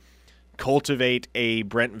 to cultivate a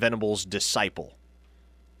Brent Venables disciple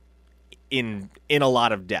in a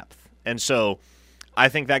lot of depth. And so I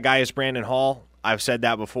think that guy is Brandon Hall. I've said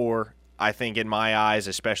that before. I think in my eyes,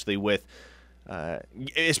 especially given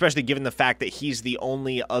the fact that he's the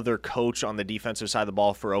only other coach on the defensive side of the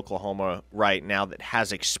ball for Oklahoma right now that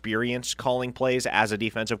has experience calling plays as a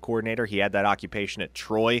defensive coordinator. He had that occupation at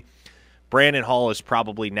Troy. Brandon Hall is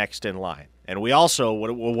probably next in line. And we also,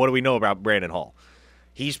 what do we know about Brandon Hall?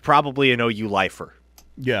 He's probably an OU lifer.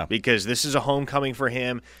 Yeah. Because this is a homecoming for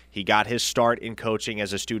him. He got his start in coaching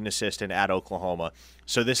as a student assistant at Oklahoma.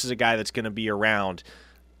 So this is a guy that's going to be around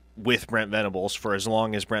with Brent Venables for as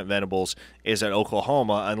long as Brent Venables is at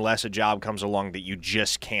Oklahoma, unless a job comes along that you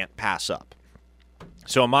just can't pass up.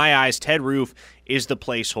 So in my eyes, Ted Roof is the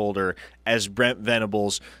placeholder as Brent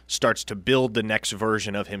Venables starts to build the next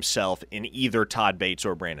version of himself in either Todd Bates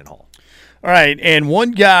or Brandon Hall. All right, and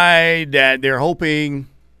one guy that they're hoping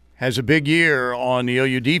has a big year on the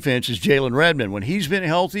OU defense is Jalen Redmond. When he's been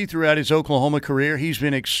healthy throughout his Oklahoma career, he's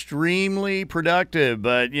been extremely productive.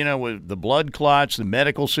 But, with the blood clots, the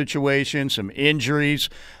medical situation, some injuries,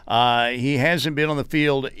 he hasn't been on the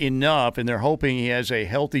field enough, and they're hoping he has a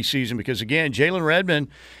healthy season because, again, Jalen Redmond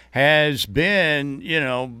has been,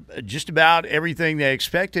 just about everything they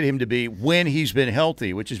expected him to be when he's been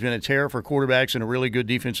healthy, which has been a terror for quarterbacks and a really good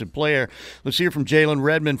defensive player. Let's hear from Jalen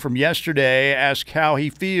Redmond from yesterday, ask how he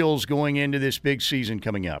feels going into this big season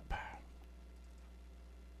coming up.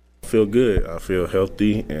 I feel good. I feel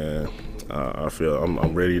healthy, and I feel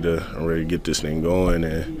I'm ready to get this thing going.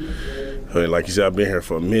 And like you said, I've been here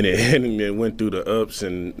for a minute and went through the ups,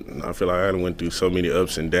 and I feel like I went through so many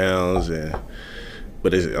ups and downs,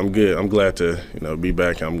 but I'm good. I'm glad to be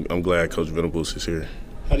back. I'm glad Coach Venables is here.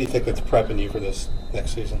 How do you think that's prepping you for this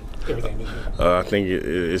next season? Everything. I think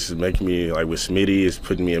it's making me, like with Smitty, it's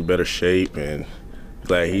putting me in better shape, and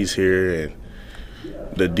glad he's here. And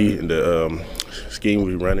the scheme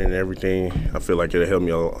we running and everything, I feel like it'll help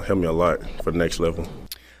me a lot for the next level.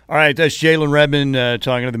 All right, that's Jalen Redmond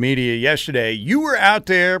talking to the media yesterday. You were out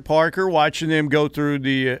there, Parker, watching them go through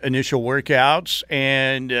the initial workouts,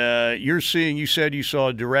 and you said you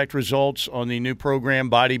saw direct results on the new program,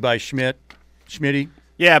 Body by Schmitty.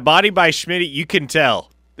 Yeah, Body by Schmitty, you can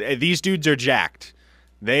tell. These dudes are jacked.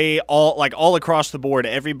 They all across the board,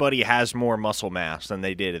 everybody has more muscle mass than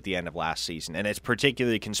they did at the end of last season. And it's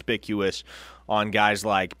particularly conspicuous on guys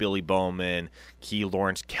like Billy Bowman, Key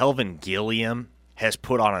Lawrence. Kelvin Gilliam has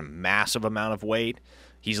put on a massive amount of weight.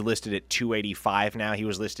 He's listed at 285 now. He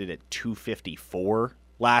was listed at 254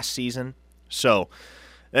 last season. So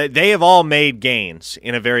they have all made gains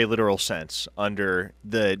in a very literal sense under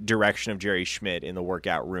the direction of Jerry Schmidt in the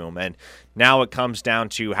workout room. And now it comes down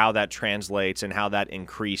to how that translates and how that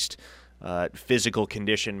increased physical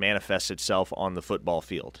condition manifests itself on the football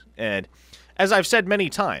field. And as I've said many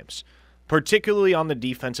times, particularly on the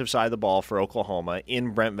defensive side of the ball for Oklahoma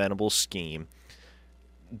in Brent Venables' scheme,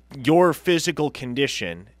 your physical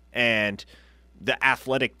condition and the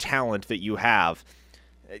athletic talent that you have,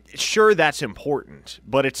 sure, that's important,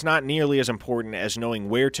 but it's not nearly as important as knowing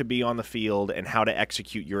where to be on the field and how to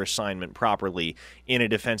execute your assignment properly in a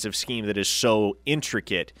defensive scheme that is so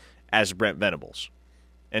intricate as Brent Venables.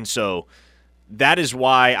 And so that is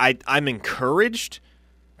why I'm encouraged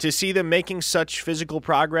to see them making such physical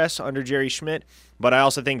progress under Jerry Schmidt, but I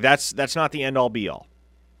also think that's not the end-all be-all.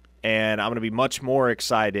 And I'm going to be much more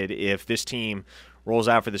excited if this team rolls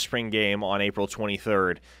out for the spring game on April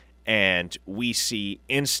 23rd and we see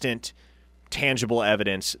instant, tangible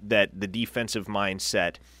evidence that the defensive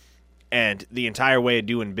mindset and the entire way of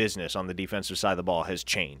doing business on the defensive side of the ball has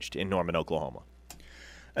changed in Norman, Oklahoma.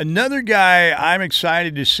 Another guy I'm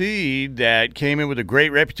excited to see that came in with a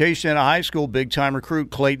great reputation at a high school, big-time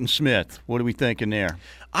recruit, Clayton Smith. What are we thinking there?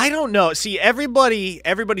 I don't know. See,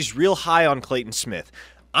 everybody's real high on Clayton Smith.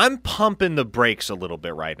 I'm pumping the brakes a little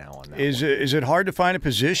bit right now on that. Is it hard to find a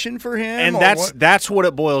position for him? And that's what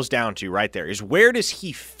it boils down to right there, is where does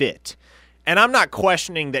he fit? And I'm not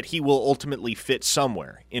questioning that he will ultimately fit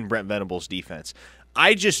somewhere in Brent Venables' defense.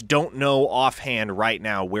 I just don't know offhand right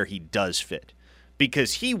now where he does fit,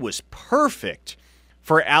 because he was perfect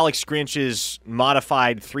for Alex Grinch's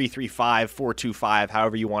modified 3-3-5, 4-2-5,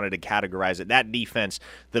 however you wanted to categorize it, that defense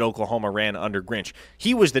that Oklahoma ran under Grinch.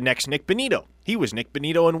 He was the next Nick Benito. He was Nick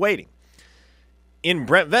Benito in waiting. In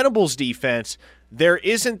Brent Venables' defense, there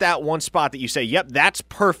isn't that one spot that you say, yep, that's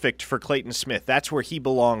perfect for Clayton Smith. That's where he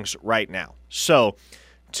belongs right now. So,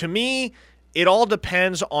 to me, it all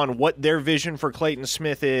depends on what their vision for Clayton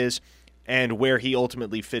Smith is and where he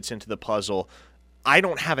ultimately fits into the puzzle. I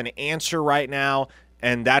don't have an answer right now,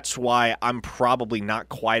 and that's why I'm probably not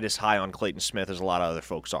quite as high on Clayton Smith as a lot of other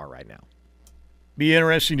folks are right now. Be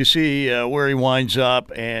interesting to see where he winds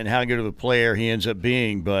up and how good of a player he ends up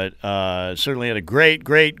being, but certainly had a great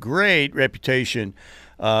reputation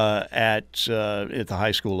at the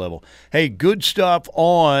high school level. Hey, good stuff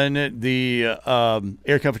on the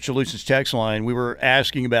Air Comfort Solutions text line. We were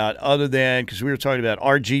asking about, other than, because we were talking about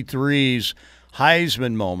RG3's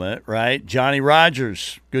Heisman moment, right? Johnny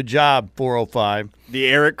Rodgers, good job, 405. The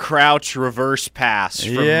Eric Crouch reverse pass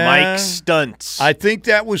from Mike Stuntz. I think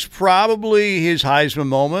that was probably his Heisman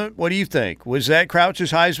moment. What do you think? Was that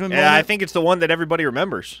Crouch's Heisman moment? Yeah, I think it's the one that everybody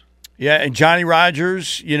remembers. Yeah, and Johnny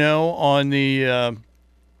Rodgers, on the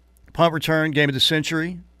punt return game of the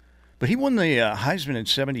century. But he won the Heisman in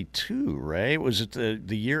 72, right? Was it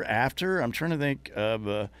the year after? I'm trying to think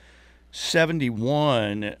of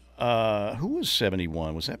 71. Who was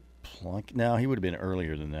 71? Was that Plunk? No, he would have been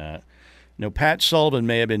earlier than that. No, Pat Sullivan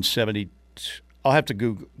may have been 72. I'll have to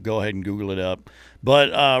go ahead and Google it up.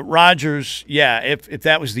 But Rodgers, yeah, if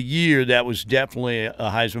that was the year, that was definitely a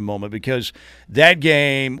Heisman moment, because that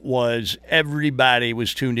game was, everybody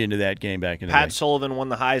was tuned into that game back in the day. Pat Sullivan won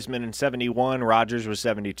the Heisman in 71. Rodgers was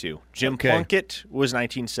 72. Jim Plunkett was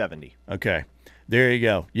 1970. Okay. There you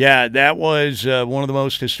go. Yeah, that was one of the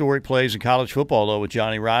most historic plays in college football, though, with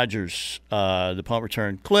Johnny Rodgers, the punt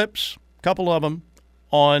return. Clips, a couple of them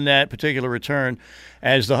on that particular return,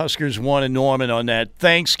 as the Huskers won in Norman on that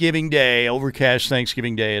Thanksgiving Day, overcast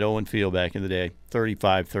Thanksgiving Day at Owen Field back in the day,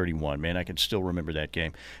 35-31. Man, I can still remember that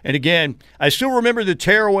game. And again, I still remember the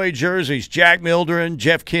tearaway jerseys. Jack Mildren,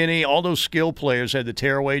 Jeff Kinney, all those skill players had the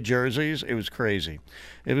tearaway jerseys. It was crazy.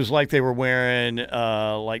 It was like they were wearing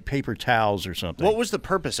like paper towels or something. What was the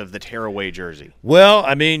purpose of the tearaway jersey? Well,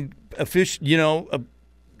 I mean,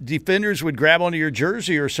 defenders would grab onto your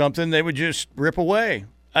jersey or something. They would just rip away.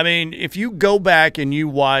 I mean, if you go back and you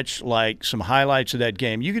watch like some highlights of that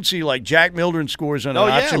game, you can see like Jack Mildren scores on an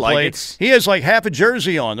option play. He has like half a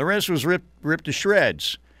jersey on. The rest was ripped to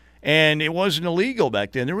shreds. And it wasn't illegal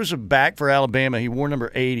back then. There was a back for Alabama. He wore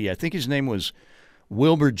number 80. I think his name was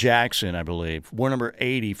Wilbur Jackson, I believe. Wore number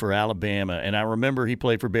 80 for Alabama. And I remember he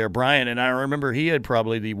played for Bear Bryant, and I remember he had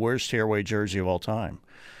probably the worst tearaway jersey of all time.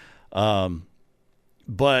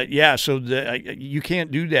 But, yeah, so you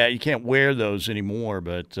can't do that. You can't wear those anymore,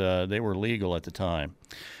 but they were legal at the time.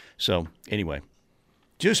 So, anyway,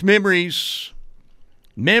 just memories.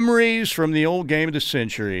 Memories from the old game of the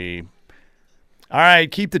century. All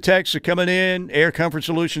right, keep the texts coming in. Air Comfort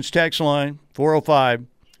Solutions text line,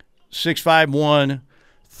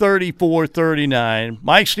 405-651-3439.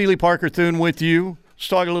 Mike Steely, Parker Thune with you. Let's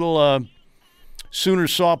talk a little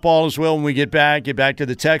Sooners softball as well when we get back. Get back to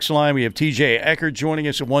the text line. We have TJ Eckert joining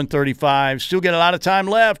us at 1:35. Still got a lot of time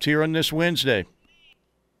left here on this Wednesday.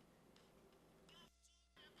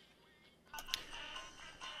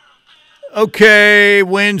 Okay,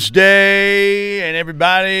 Wednesday, and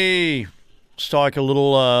everybody, let's talk a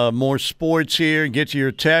little more sports here. Get to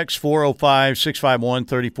your text,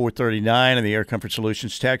 405-651-3439 on the Air Comfort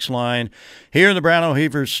Solutions text line. Here in the Brown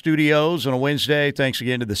O'Haver studios on a Wednesday, thanks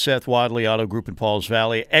again to the Seth Wadley Auto Group in Pauls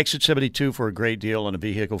Valley. Exit 72 for a great deal on a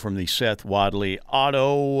vehicle from the Seth Wadley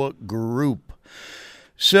Auto Group.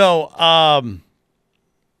 So,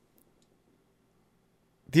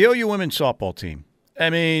 the OU women's softball team. I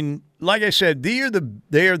mean, like I said, they are the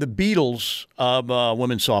Beatles of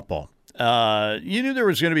women's softball. You knew there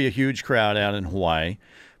was going to be a huge crowd out in Hawaii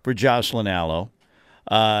for Jocelyn Allo,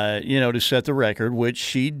 to set the record, which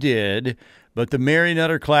she did. But the Mary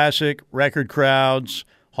Nutter Classic, record crowds,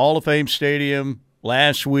 Hall of Fame Stadium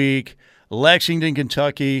last week, Lexington,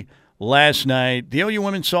 Kentucky last night. The OU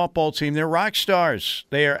women's softball team, they're rock stars.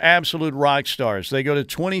 They are absolute rock stars. They go to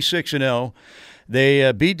 26-0.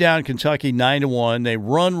 They beat down Kentucky 9-1. They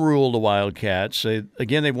run rule the Wildcats.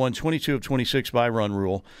 They've won 22 of 26 by run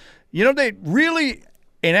rule. You know, they really,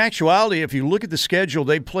 in actuality, if you look at the schedule,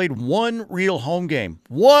 they played one real home game.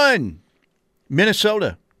 One!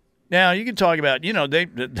 Minnesota. Now, you can talk about,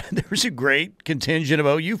 there was a great contingent of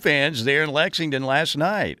OU fans there in Lexington last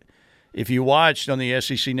night, if you watched on the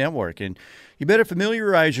SEC Network. And you better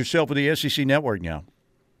familiarize yourself with the SEC Network now,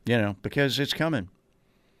 because it's coming.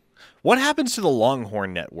 What happens to the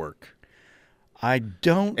Longhorn Network? I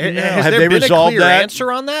don't know. Has there been a clear answer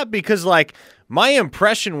on that? Because, my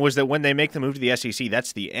impression was that when they make the move to the SEC,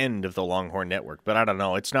 that's the end of the Longhorn Network. But I don't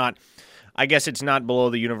know. It's not. I guess it's not below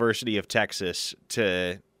the University of Texas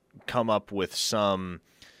to come up with some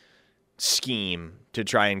scheme to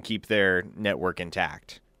try and keep their network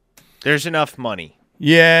intact. There's enough money.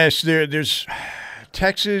 Yes, there's.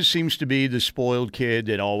 Texas seems to be the spoiled kid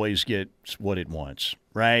that always gets what it wants,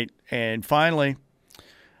 right? And finally,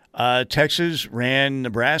 Texas ran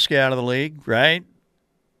Nebraska out of the league, right?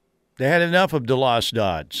 They had enough of DeLoss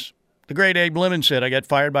Dodds. The great Abe Lemon said, I got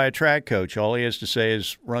fired by a track coach. All he has to say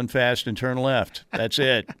is run fast and turn left. That's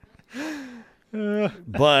it.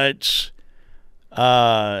 But,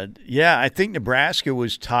 I think Nebraska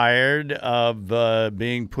was tired of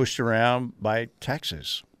being pushed around by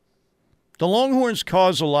Texas. The Longhorns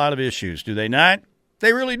cause a lot of issues, do they not?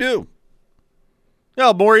 They really do.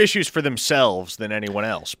 No, more issues for themselves than anyone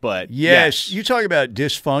else, but yes. You talk about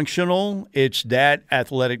dysfunctional, it's that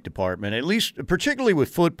athletic department, at least particularly with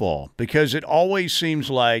football, because it always seems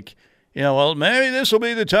like, maybe this will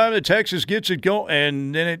be the time that Texas gets it going,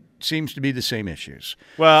 and then it seems to be the same issues.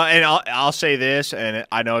 Well, and I'll say this, and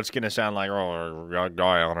I know it's going to sound like, a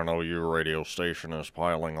guy on an OU radio station is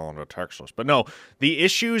piling on to Texas. But no, the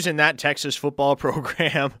issues in that Texas football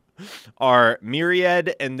program are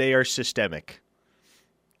myriad, and they are systemic.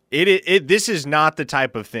 This is not the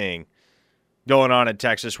type of thing going on in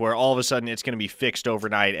Texas where all of a sudden it's going to be fixed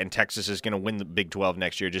overnight and Texas is going to win the Big 12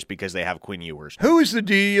 next year just because they have Quinn Ewers. Who was the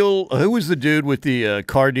dude with the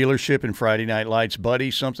car dealership in Friday Night Lights?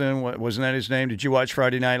 Buddy something? Wasn't that his name? Did you watch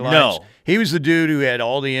Friday Night Lights? No. He was the dude who had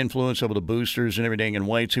all the influence over the boosters and everything and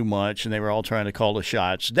way too much, and they were all trying to call the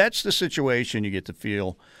shots. That's the situation you get to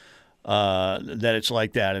feel that it's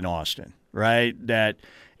like that in Austin, right?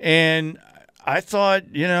 And I thought,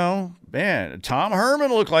 Tom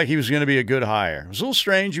Herman looked like he was going to be a good hire. It was a little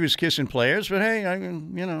strange he was kissing players, but hey,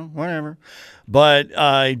 whatever. But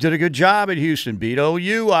he did a good job at Houston, beat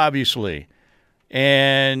OU, obviously.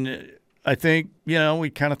 And I think, we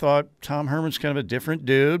kind of thought Tom Herman's kind of a different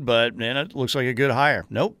dude, but, man, it looks like a good hire.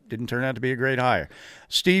 Nope, didn't turn out to be a great hire.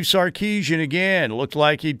 Steve Sarkisian, again, looked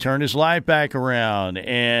like he'd turned his life back around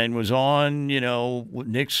and was on,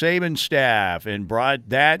 Nick Saban's staff and brought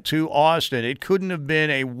that to Austin. It couldn't have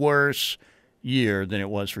been a worse year than it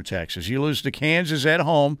was for Texas. You lose to Kansas at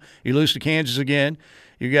home. You lose to Kansas again.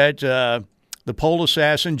 You got the pole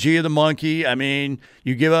assassin, Gia the Monkey. I mean,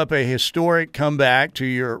 you give up a historic comeback to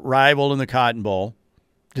your rival in the Cotton Bowl.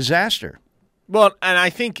 Disaster. Well, and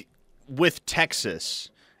I think with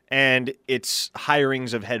Texas and its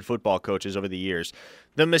hirings of head football coaches over the years,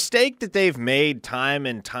 the mistake that they've made time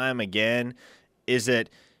and time again is that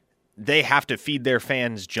they have to feed their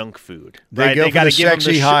fans junk food. They go for the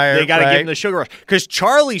sexy hire. They got to give them the sugar rush. Because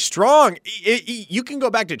Charlie Strong, you can go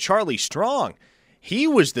back to Charlie Strong. He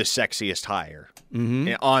was the sexiest hire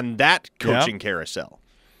on that coaching carousel.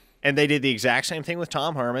 And they did the exact same thing with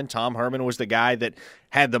Tom Herman. Tom Herman was the guy that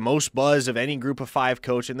had the most buzz of any Group of 5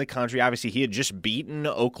 coach in the country. Obviously, he had just beaten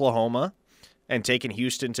Oklahoma and taken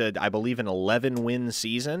Houston to, I believe, an 11-win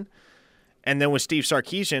season. And then with Steve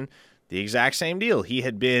Sarkisian, the exact same deal. He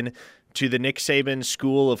had been to the Nick Saban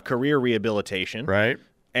School of Career Rehabilitation. Right.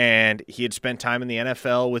 And he had spent time in the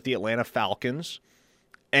NFL with the Atlanta Falcons.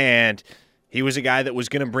 And he was a guy that was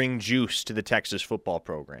going to bring juice to the Texas football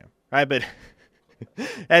program. Right? But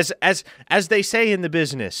as they say in the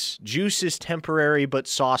business, juice is temporary, but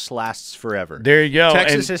sauce lasts forever. There you go.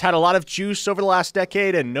 Texas has had a lot of juice over the last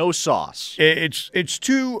decade and no sauce. It's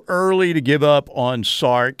too early to give up on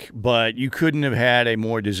Sark, but you couldn't have had a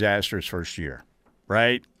more disastrous first year,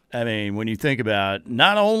 right? I mean, when you think about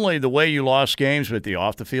not only the way you lost games, but the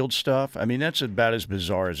off-the-field stuff, I mean, that's about as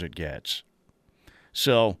bizarre as it gets.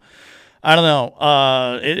 So, I don't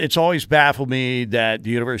know. It's always baffled me that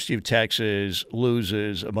the University of Texas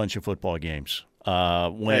loses a bunch of football games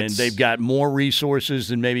when they've got more resources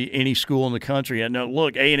than maybe any school in the country. And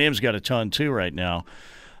look, A&M's got a ton too right now.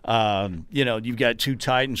 You've got 2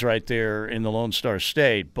 Titans right there in the Lone Star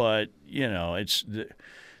State, but there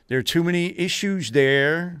are too many issues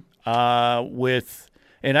there with.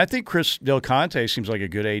 And I think Chris Del Conte seems like a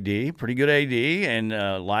good AD, pretty good AD, and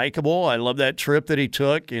likable. I love that trip that he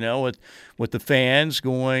took, with the fans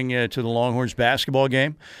going to the Longhorns basketball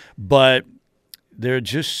game. But there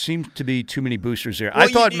just seems to be too many boosters there. Well,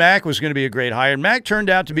 I thought Mack was going to be a great hire, and Mack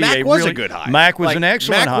turned out to be a good hire. Mack was an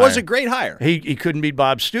excellent hire. Mack was a great hire. He couldn't beat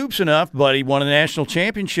Bob Stoops enough, but he won a national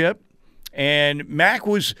championship, and Mack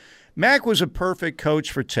was a perfect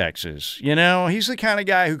coach for Texas. He's the kind of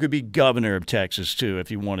guy who could be governor of Texas, too, if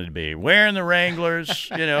he wanted to be. Wearing the Wranglers.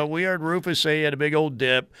 We heard Rufus say he had a big old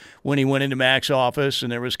dip when he went into Mack's office,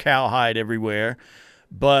 and there was cowhide everywhere.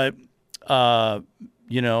 But,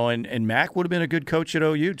 and Mack would have been a good coach at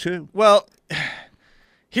OU, too. Well,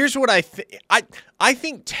 here's what I think. I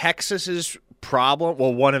think Texas's problem,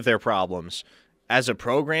 well, one of their problems as a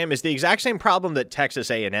program is the exact same problem that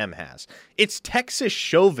Texas A&M has. It's Texas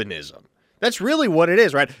chauvinism. That's really what it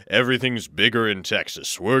is, right? Everything's bigger in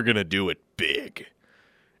Texas. We're going to do it big.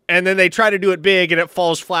 And then they try to do it big, and it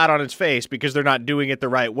falls flat on its face because they're not doing it the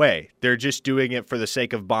right way. They're just doing it for the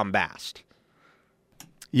sake of bombast.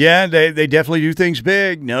 Yeah, they definitely do things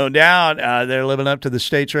big, no doubt. They're living up to the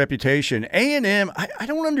state's reputation. A&M, I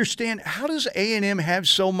don't understand. How does A&M have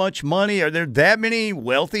so much money? Are there that many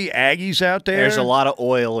wealthy Aggies out there? There's a lot of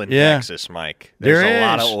oil in Texas, Mike. There's a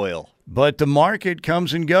lot of oil. But the market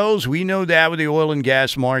comes and goes. We know that with the oil and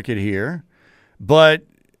gas market here. But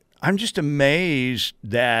I'm just amazed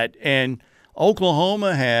that – and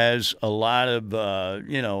Oklahoma has a lot of,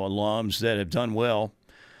 alums that have done well.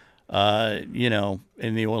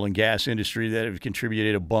 In the oil and gas industry that have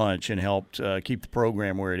contributed a bunch and helped keep the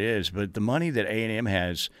program where it is. But the money that A&M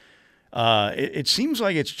has, it seems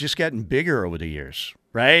like it's just gotten bigger over the years,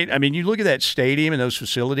 right? I mean, you look at that stadium and those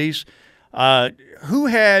facilities. Who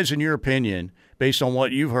has, in your opinion, based on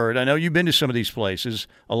what you've heard, I know you've been to some of these places,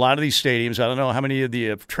 a lot of these stadiums, I don't know how many of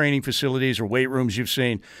the training facilities or weight rooms you've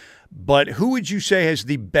seen, but who would you say has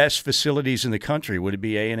the best facilities in the country? Would it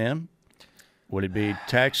be A&M? Would it be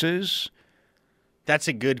Texas? That's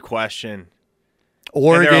a good question.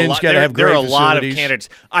 Oregon's got to have great facilities. There are a lot of candidates.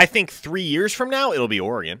 I think 3 years from now, it'll be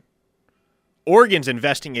Oregon. Oregon's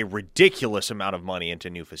investing a ridiculous amount of money into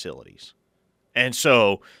new facilities. And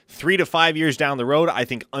so 3 to 5 years down the road, I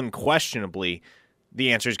think unquestionably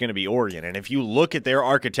the answer is going to be Oregon. And if you look at their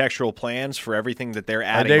architectural plans for everything that they're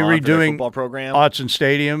adding to their football program. Autzen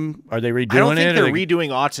Stadium? Are they redoing it? I don't think they're redoing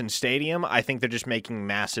Autzen Stadium. I think they're just making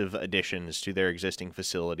massive additions to their existing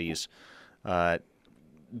facilities.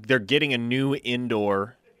 They're getting a new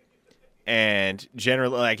indoor, and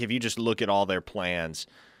generally, like if you just look at all their plans,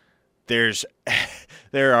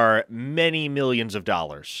 there are many millions of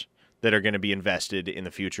dollars that are going to be invested in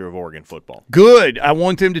the future of Oregon football. Good. I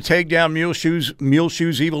want them to take down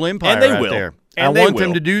Muleshoe's evil empire and they out will. there. And I want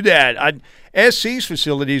them to do that. SC's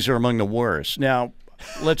facilities are among the worst. Now,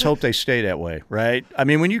 let's hope they stay that way, right? I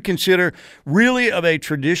mean, when you consider really of a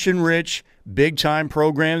tradition-rich, big-time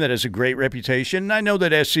program that has a great reputation, and I know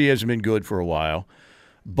that SC hasn't been good for a while,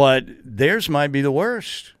 but theirs might be the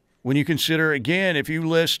worst. When you consider, again, if you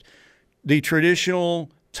list the traditional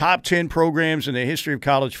top 10 programs in the history of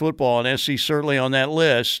college football, and SC certainly on that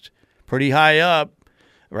list, pretty high up,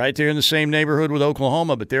 right there in the same neighborhood with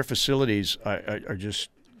Oklahoma, but their facilities are just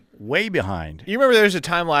way behind. You remember there was a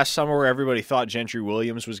time last summer where everybody thought Gentry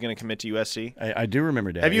Williams was going to commit to USC? I do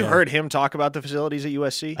remember that. Have you heard him talk about the facilities at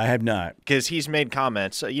USC? I have not. Because he's made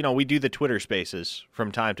comments. We do the Twitter spaces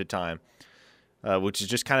from time to time, which is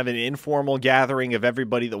just kind of an informal gathering of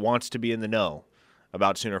everybody that wants to be in the know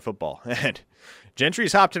about Sooner football. And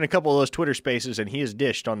Gentry's hopped in a couple of those Twitter spaces, and he has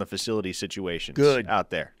dished on the facility situations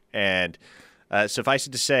out there. And suffice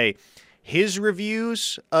it to say, his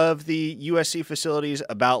reviews of the USC facilities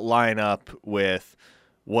about line up with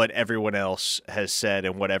what everyone else has said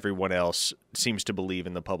and what everyone else seems to believe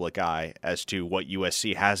in the public eye as to what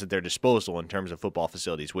USC has at their disposal in terms of football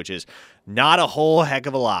facilities, which is not a whole heck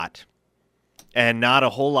of a lot and not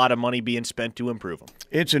a whole lot of money being spent to improve them.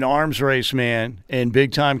 It's an arms race, man, in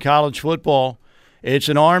big-time college football. It's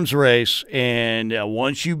an arms race, and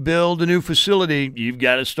once you build a new facility, you've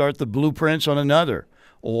got to start the blueprints on another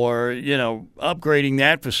or, upgrading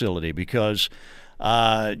that facility because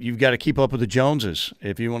you've got to keep up with the Joneses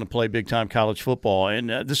if you want to play big-time college football.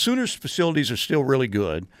 And the Sooners' facilities are still really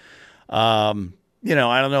good. I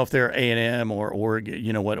don't know if they're A&M or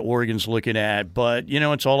Oregon, what Oregon's looking at, but,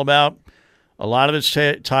 it's all about a lot of it's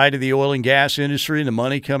tied to the oil and gas industry and the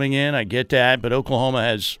money coming in. I get that, but Oklahoma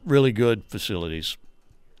has really good facilities.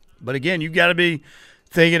 But, again, you've got to be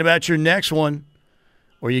thinking about your next one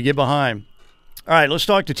or you get behind. All right, let's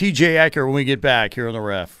talk to TJ Eckert when we get back here on the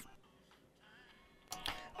Ref.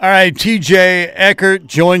 All right, TJ Eckert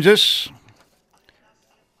joins us.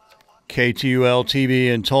 KTUL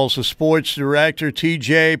TV and Tulsa Sports Director.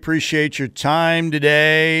 TJ, appreciate your time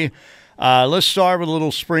today. Let's start with a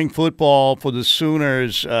little spring football for the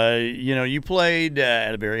Sooners. You played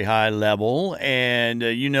at a very high level, and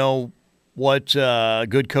you know what a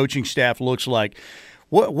good coaching staff looks like.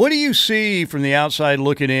 What do you see from the outside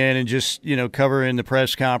looking in and just, covering the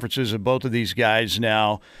press conferences of both of these guys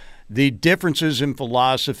now, the differences in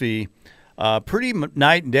philosophy, pretty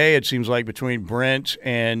night and day, it seems like, between Brent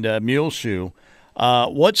and Muleshoe.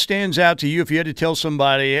 What stands out to you if you had to tell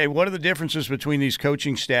somebody, hey, what are the differences between these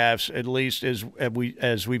coaching staffs, at least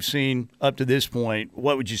as we've seen up to this point?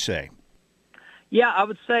 What would you say? Yeah, I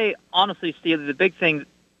would say, honestly, Steve,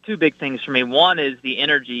 two big things for me. One is the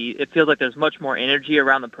energy. It feels like there's much more energy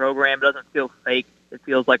around the program. It doesn't feel fake. It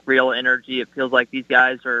feels like real energy. It feels like these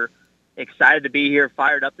guys are excited to be here,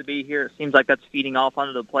 fired up to be here. It seems like that's feeding off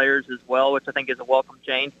onto the players as well, which I think is a welcome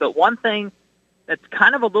change. But one thing that's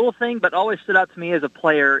kind of a little thing but always stood out to me as a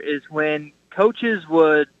player is when coaches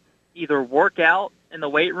would either work out in the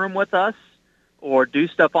weight room with us or do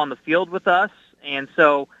stuff on the field with us. And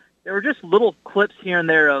so there were just little clips here and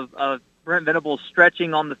there of Brent Venables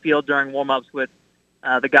stretching on the field during warm-ups with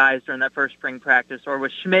the guys during that first spring practice, or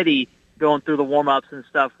with Schmitty going through the warm-ups and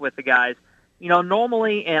stuff with the guys.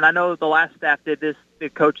 Normally, and I know the last staff did this, the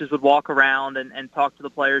coaches would walk around and talk to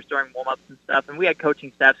the players during warm-ups and stuff, and we had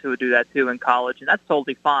coaching staffs who would do that too in college, and that's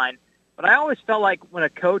totally fine. But I always felt like when a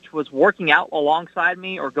coach was working out alongside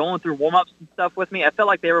me or going through warm-ups and stuff with me, I felt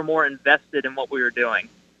like they were more invested in what we were doing.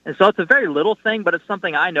 And so it's a very little thing, but it's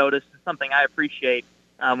something I noticed and something I appreciate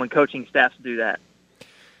when coaching staffs do that.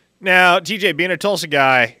 Now, TJ, being a Tulsa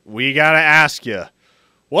guy, we got to ask you,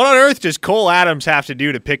 what on earth does Cole Adams have to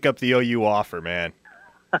do to pick up the OU offer, man?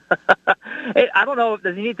 I don't know.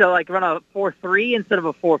 Does he need to run a 4.3 instead of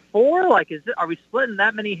a 4.4? Are we splitting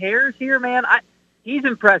that many hairs here, man? He's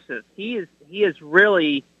impressive. He is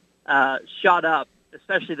really shot up,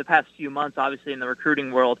 especially the past few months, obviously in the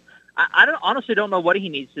recruiting world. I honestly don't know what he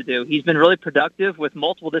needs to do. He's been really productive with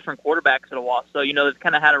multiple different quarterbacks at Owasso. They've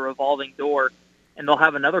kind of had a revolving door, and they'll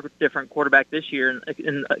have another different quarterback this year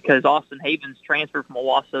because Austin Havens transferred from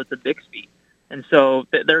Owasso to Bixby. And so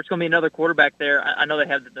there's going to be another quarterback there. I know they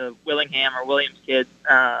have the Willingham or Williams kid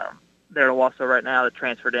there at Owasso right now that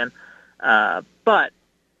transferred in. But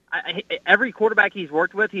every quarterback he's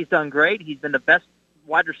worked with, he's done great. He's been the best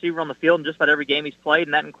wide receiver on the field in just about every game he's played,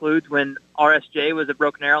 and that includes when RSJ was at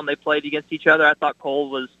Broken Arrow and they played against each other. I thought Cole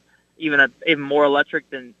was even more electric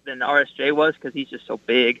than RSJ was because he's just so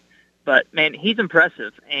big. But, man, he's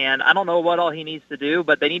impressive, and I don't know what all he needs to do,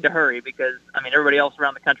 but they need to hurry because, I mean, everybody else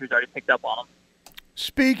around the country's already picked up on him.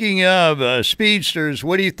 Speaking of speedsters,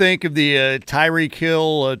 what do you think of the Tyreek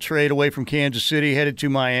Hill trade away from Kansas City headed to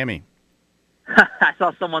Miami? I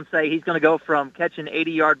saw someone say he's going to go from catching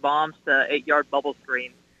 80-yard bombs to 8-yard bubble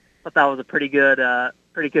screens. I thought that was a pretty good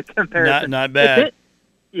comparison. Not bad.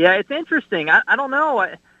 It's interesting. I don't know.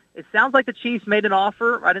 It sounds like the Chiefs made an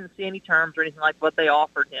offer. I didn't see any terms or anything like what they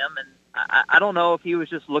offered him, and I don't know if he was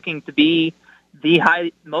just looking to be the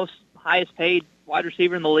highest paid wide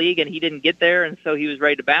receiver in the league, and he didn't get there, and so he was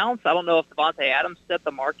ready to bounce. I don't know if Devontae Adams set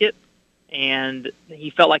the market, and he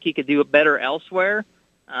felt like he could do it better elsewhere.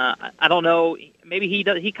 I don't know. Maybe he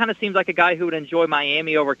does. He kind of seems like a guy who would enjoy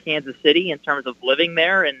Miami over Kansas City in terms of living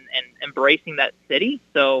there and embracing that city.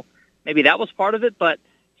 So maybe that was part of it, but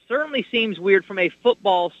certainly seems weird from a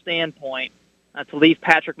football standpoint to leave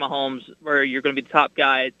Patrick Mahomes, where you're going to be the top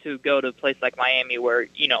guy, to go to a place like Miami, where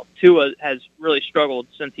Tua has really struggled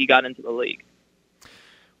since he got into the league.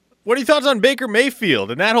 What are your thoughts on Baker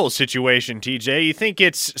Mayfield and that whole situation, TJ? You think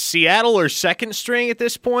it's Seattle or second string at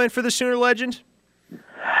this point for the Sooner legend?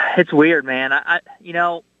 It's weird, man. I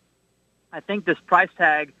think this price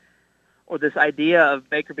tag or this idea of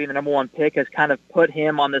Baker being the number one pick has kind of put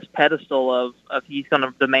him on this pedestal of he's going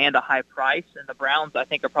to demand a high price, and the Browns, I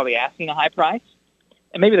think, are probably asking a high price.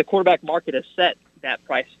 And maybe the quarterback market has set that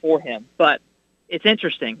price for him. But it's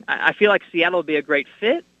interesting. I feel like Seattle would be a great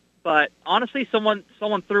fit, but honestly, someone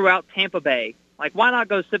threw out Tampa Bay. Like, why not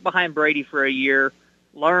go sit behind Brady for a year,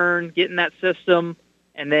 learn, get in that system,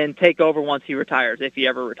 and then take over once he retires, if he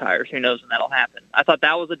ever retires. Who knows when that'll happen. I thought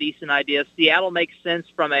that was a decent idea. Seattle makes sense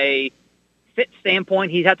from a fit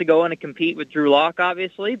standpoint. He'd have to go in and compete with Drew Lock,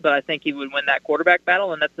 obviously, but I think he would win that quarterback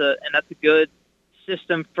battle, and that's a good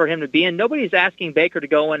system for him to be in. Nobody's asking Baker to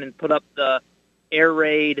go in and put up the air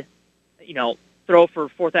raid, throw for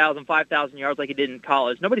 4,000, 5,000 yards like he did in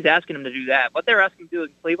college. Nobody's asking him to do that. What they're asking him to do in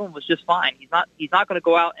Cleveland was just fine. He's not going to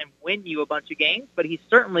go out and win you a bunch of games, but he's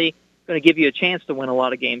certainly going to give you a chance to win a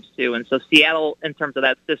lot of games too. And so Seattle, in terms of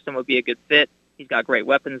that system, would be a good fit. He's got great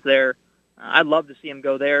weapons there. I'd love to see him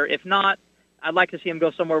go there. If not, I'd like to see him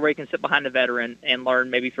go somewhere where he can sit behind a veteran and learn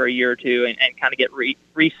maybe for a year or two and kind of get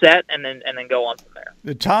reset and then go on from there.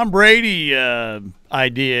 The Tom Brady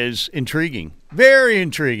idea is intriguing, very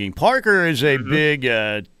intriguing. Parker is a big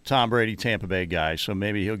Tom Brady Tampa Bay guy, so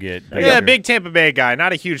maybe he'll get bigger. Yeah, big Tampa Bay guy,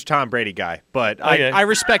 not a huge Tom Brady guy, but okay. I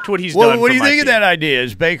respect what he's done. What do you think team. of that idea?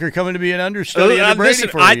 Is Baker coming to be an understudy of Brady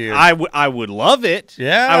for a year? I would love it.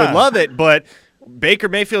 Yeah, I would love it, but Baker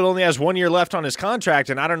Mayfield only has 1 year left on his contract,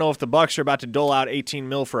 and I don't know if the Bucs are about to dole out $18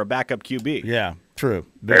 million for a backup QB. Yeah, true.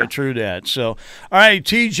 Very true that. So, all right,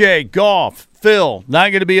 TJ, golf. Phil,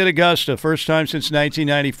 not going to be at Augusta. First time since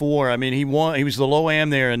 1994. I mean, he won. He was the low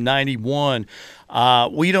am there in 91.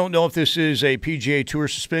 We don't know if this is a PGA Tour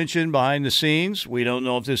suspension behind the scenes. We don't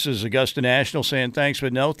know if this is Augusta National saying thanks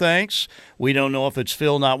but no thanks. We don't know if it's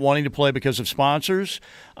Phil not wanting to play because of sponsors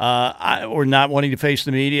or not wanting to face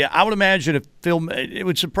the media. I would imagine if Phil, it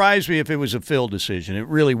would surprise me if it was a Phil decision. It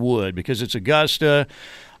really would, because it's Augusta.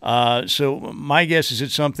 So my guess is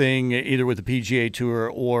it's something either with the PGA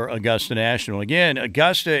Tour or Augusta National. Again,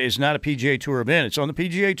 Augusta is not a PGA Tour event. It's on the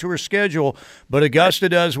PGA Tour schedule, but Augusta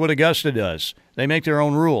does what Augusta does. They make their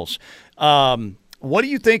own rules. What do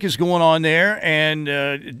you think is going on there? And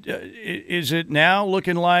is it now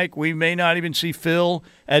looking like we may not even see Phil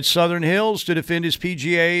at Southern Hills to defend his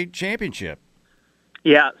PGA championship?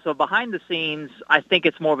 Yeah, so behind the scenes, I think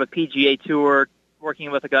it's more of a PGA Tour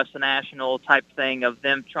working with Augusta National type thing of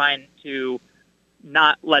them trying to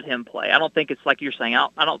not let him play. I don't think it's like you're saying.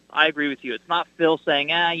 I agree with you. It's not Phil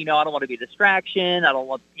saying, I don't want to be a distraction. I don't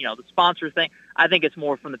want, the sponsor thing. I think it's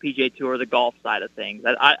more from the PGA Tour, the golf side of things.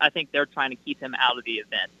 I think they're trying to keep him out of the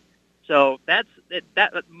event. So that's it.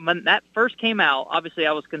 When that first came out, obviously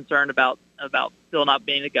I was concerned about Phil not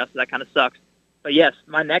being at Augusta. That kind of sucks. But yes,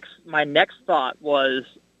 my next thought was,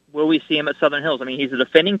 will we see him at Southern Hills? I mean, he's a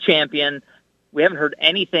defending champion. We haven't heard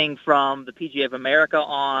anything from the PGA of America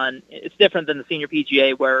on. It's different than the senior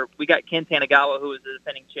PGA, where we got Ken Tanagawa, who is the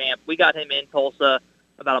defending champ. We got him in Tulsa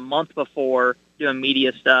about a month before doing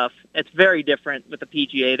media stuff. It's very different with the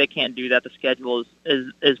PGA. They can't do that. The schedule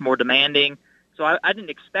is more demanding. So I didn't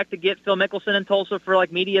expect to get Phil Mickelson in Tulsa for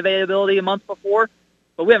like media availability a month before,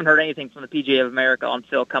 but we haven't heard anything from the PGA of America on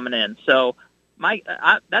Phil coming in. So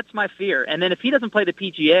that's my fear. And then if he doesn't play the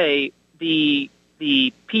PGA, the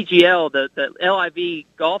PGL, the LIV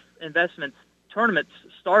golf investments tournaments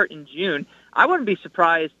start in June. I wouldn't be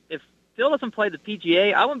surprised if Phil doesn't play the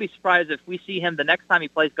PGA. I wouldn't be surprised if we see him the next time he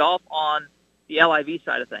plays golf on the LIV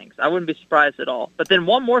side of things. I wouldn't be surprised at all. But then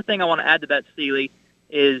one more thing I want to add to that, Steely,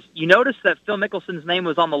 is you notice that Phil Mickelson's name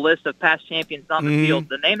was on the list of past champions on the field.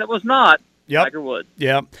 The name that was not, Tiger Woods.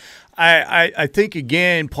 Yep. I think,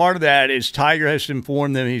 again, part of that is Tiger has to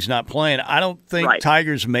inform them he's not playing. I don't think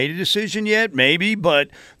Tiger's made a decision yet, maybe, but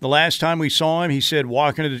the last time we saw him, he said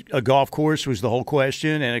walking to a golf course was the whole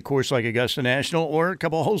question, and a course like Augusta National or a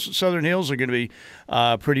couple of holes at Southern Hills are going to be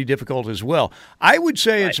pretty difficult as well. I would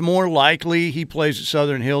say it's more likely he plays at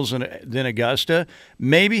Southern Hills than Augusta.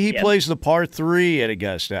 Maybe he plays the par 3 at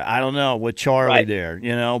Augusta. I don't know, with Charlie there,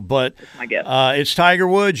 but that's my guess. It's Tiger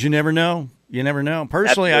Woods. You never know. You never know.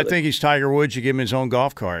 Personally, Absolutely. I think he's Tiger Woods. You give him his own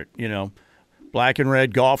golf cart, black and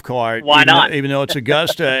red golf cart. Why not? Even though it's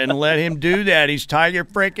Augusta, and let him do that. He's Tiger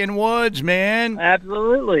freaking Woods, man.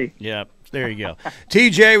 Absolutely. Yeah, there you go.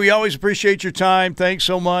 TJ, we always appreciate your time. Thanks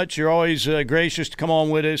so much. You're always gracious to come on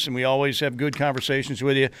with us, and we always have good conversations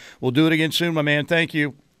with you. We'll do it again soon, my man. Thank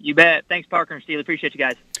you. You bet. Thanks, Parker and Steele. Appreciate you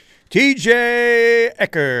guys. TJ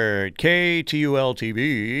Eckert,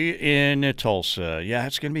 KTUL-TV in Tulsa. Yeah,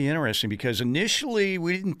 it's going to be interesting because initially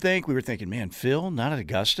we were thinking, man, Phil, not at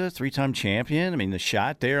Augusta, 3-time champion. I mean, the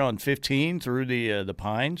shot there on 15 through the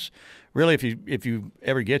Pines. Really, if you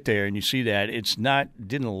ever get there and you see that,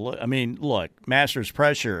 didn't look. I mean, look, Masters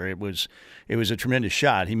pressure. It was a tremendous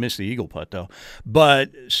shot. He missed the eagle putt though, but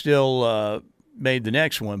still made the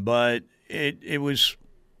next one. But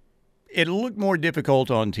it looked more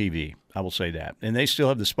difficult on TV, I will say that. And they still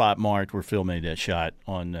have the spot marked where Phil made that shot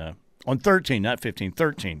on 13, not 15,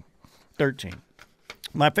 13. 13.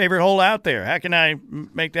 My favorite hole out there. How can I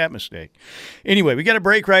make that mistake? Anyway, we got a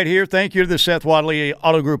break right here. Thank you to the Seth Wadley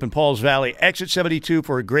Auto Group in Pauls Valley. Exit 72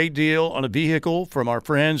 for a great deal on a vehicle from our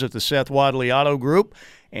friends at the Seth Wadley Auto Group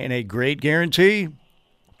and a great guarantee.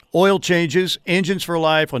 Oil changes, engines for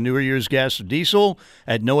life on newer year's gas or diesel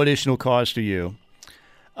at no additional cost to you.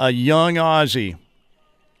 A young Ozzy.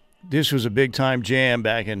 This was a big-time jam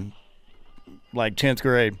back in, 10th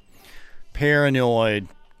grade. Paranoid.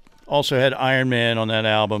 Also had Iron Man on that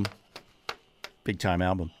album. Big-time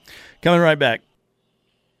album. Coming right back.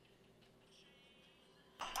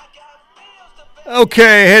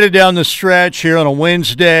 Okay, headed down the stretch here on a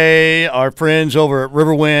Wednesday. Our friends over at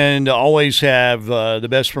Riverwind always have the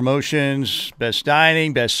best promotions, best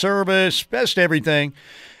dining, best service, best everything.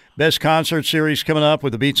 Best concert series coming up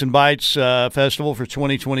with the Beats and Bites Festival for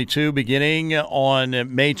 2022, beginning on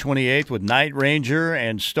May 28th with Night Ranger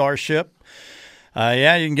and Starship. You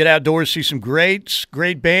can get outdoors, see some great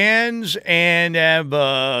bands, and have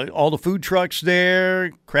all the food trucks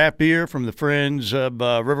there, craft beer from the friends of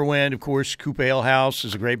Riverwind. Of course, Coop Ale House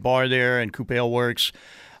is a great bar there, and Coop Ale Works.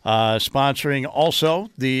 Sponsoring also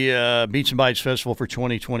the Beats and Bites Festival for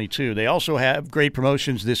 2022. They also have great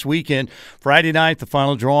promotions this weekend. Friday night, the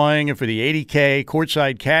final drawing for the $80K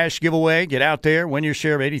courtside cash giveaway. Get out there, win your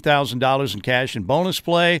share of $80,000 in cash and bonus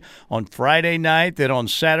play on Friday night. Then on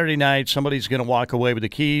Saturday night, somebody's going to walk away with the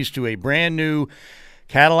keys to a brand new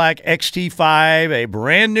Cadillac XT5, a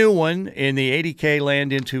brand new one in the $80K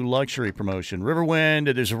Land Into Luxury promotion.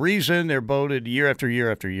 Riverwind, there's a reason they're voted year after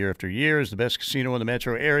year after year after year as the best casino in the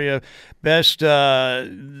metro area. They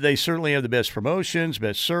certainly have the best promotions,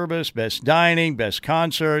 best service, best dining, best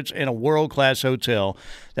concerts, and a world-class hotel.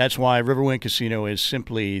 That's why Riverwind Casino is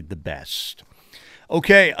simply the best.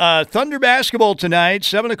 Okay, Thunder basketball tonight,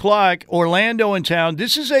 7 o'clock, Orlando in town.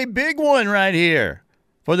 This is a big one right here.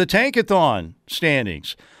 For the Tankathon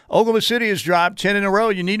standings, Oklahoma City has dropped 10 in a row.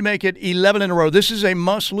 You need to make it 11 in a row. This is a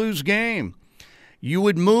must-lose game. You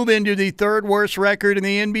would move into the third worst record in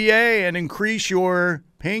the NBA and increase your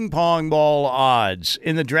ping pong ball odds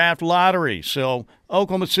in the draft lottery. So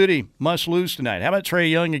Oklahoma City must lose tonight. How about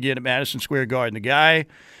Trae Young again at Madison Square Garden? The guy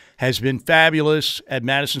has been fabulous at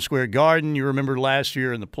Madison Square Garden. You remember last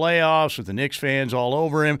year in the playoffs with the Knicks fans all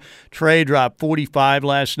over him. Trae dropped 45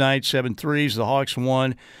 last night, 7 threes. The Hawks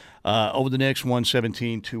won over the Knicks,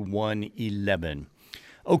 117-111.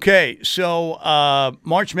 Okay, so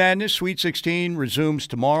March Madness, Sweet 16 resumes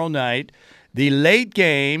tomorrow night. The late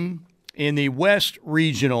game in the West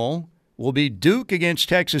Regional will be Duke against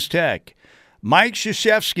Texas Tech. Mike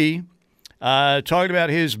Krzyzewski talked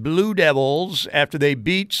about his Blue Devils after they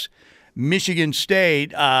beat Michigan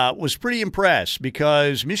State, was pretty impressed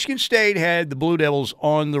because Michigan State had the Blue Devils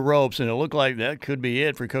on the ropes, and it looked like that could be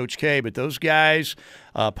it for Coach K. But those guys,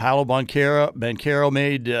 Paolo Banchero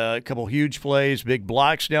made a couple huge plays, big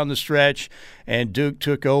blocks down the stretch, and Duke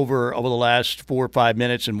took over the last 4 or 5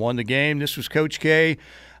 minutes and won the game. This was Coach K.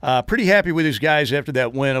 Pretty happy with his guys after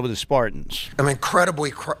that win over the Spartans. I'm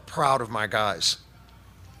incredibly proud of my guys.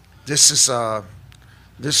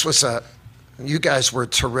 You guys were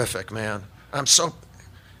terrific, man. I'm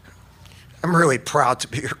really proud to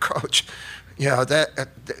be your coach. You know, that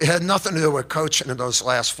it had nothing to do with coaching in those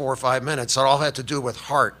last 4 or 5 minutes. It all had to do with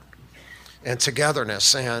heart and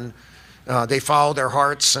togetherness. And they followed their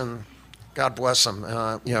hearts, and God bless them.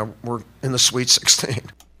 You know, we're in the Sweet 16.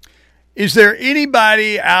 Is there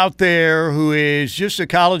anybody out there who is just a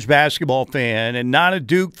college basketball fan and not a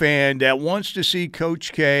Duke fan that wants to see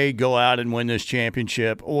Coach K go out and win this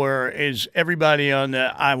championship? Or is everybody on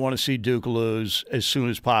the I want to see Duke lose as soon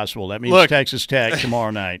as possible? That means Texas Tech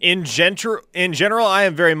tomorrow night. In general, I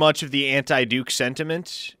am very much of the anti-Duke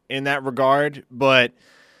sentiment in that regard. But,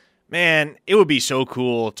 man, it would be so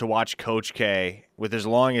cool to watch Coach K with as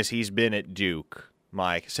long as he's been at Duke.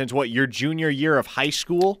 Mike, since your junior year of high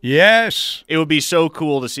school? Yes. It would be so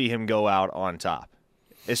cool to see him go out on top,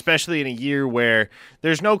 especially in a year where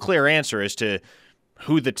there's no clear answer as to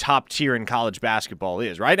who the top tier in college basketball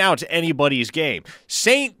is. Right now, it's anybody's game.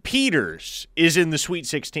 St. Peter's is in the Sweet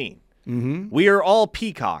 16. Mm-hmm. We are all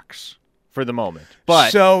peacocks for the moment.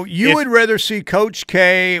 But so you would rather see Coach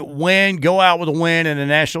K go out with a win in a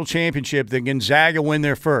national championship than Gonzaga win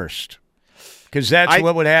their first? Because that's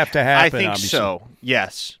what would have to happen, I think obviously. So,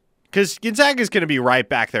 yes. Because Gonzaga's going to be right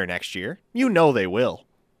back there next year. You know they will.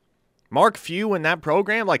 Mark Few in that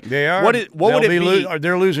program, like they are. What would it be?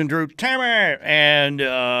 They're losing Drew Timmer, and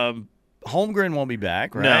Holmgren won't be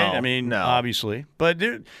back, right? No, I mean, no. Obviously. But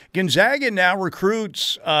Gonzaga now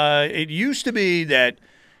recruits. It used to be that,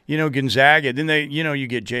 Gonzaga, then you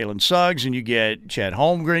get Jalen Suggs and you get Chad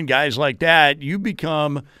Holmgren, guys like that. You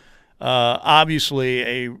become obviously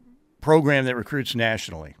a program that recruits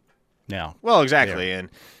nationally now. Well, exactly. There. And,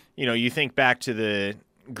 you think back to the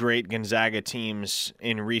great Gonzaga teams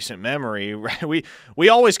in recent memory, right? We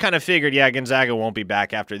always kind of figured, Gonzaga won't be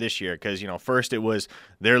back after this year because, first it was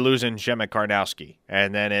they're losing Shemek Karnowski,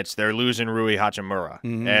 and then it's they're losing Rui Hachimura,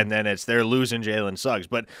 and then it's they're losing Jalen Suggs.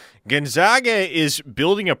 But Gonzaga is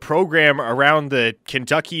building a program around the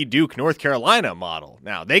Kentucky, Duke, North Carolina model.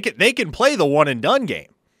 Now, they can play the one-and-done game.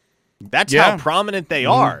 That's how prominent they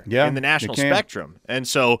are in the national spectrum. And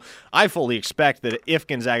so I fully expect that if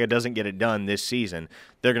Gonzaga doesn't get it done this season,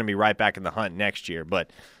 they're going to be right back in the hunt next year. But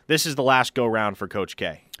this is the last go-round for Coach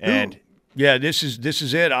K. And this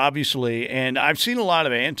is it, obviously. And I've seen a lot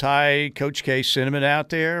of anti-Coach K sentiment out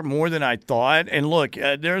there, more than I thought. And look,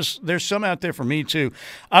 there's some out there for me, too.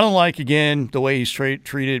 I don't like, again, the way he's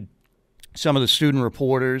treated some of the student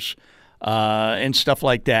reporters and stuff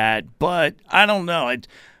like that. But I don't know.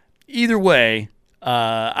 Either way,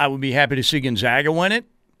 I would be happy to see Gonzaga win it.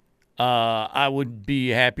 I would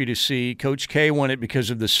be happy to see Coach K win it because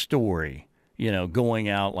of the story, going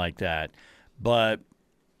out like that. But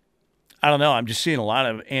I don't know. I'm just seeing a lot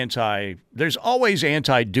of there's always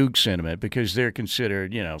anti-Duke sentiment because they're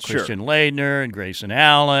considered, Christian Laettner and Grayson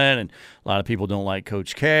Allen, and a lot of people don't like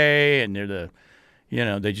Coach K, and they're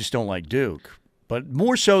they just don't like Duke. But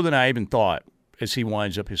more so than I even thought. As he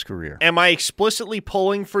winds up his career. Am I explicitly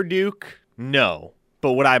pulling for Duke? No.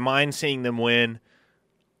 But would I mind seeing them win?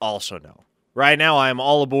 Also no. Right now, I am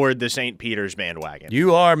all aboard the St. Peter's bandwagon.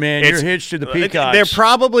 You are, man. You're hitched to the Peacocks. They're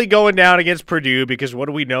probably going down against Purdue because what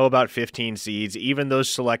do we know about 15 seeds? Even those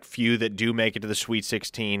select few that do make it to the Sweet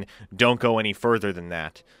 16 don't go any further than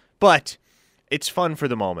that. But it's fun for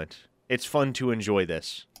the moment. It's fun to enjoy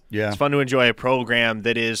this. Yeah. It's fun to enjoy a program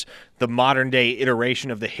that is the modern-day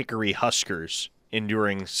iteration of the Hickory Huskers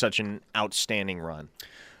enduring such an outstanding run.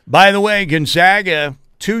 By the way, Gonzaga,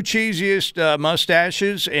 two cheesiest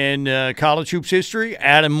mustaches in college hoops history,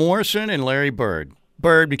 Adam Morrison and Larry Bird.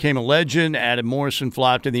 Bird became a legend. Adam Morrison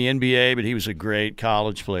flopped to the NBA, but he was a great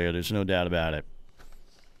college player. There's no doubt about it.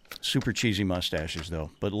 Super cheesy mustaches,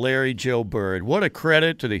 though. But Larry Joe Bird, what a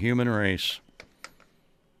credit to the human race.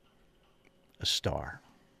 A star.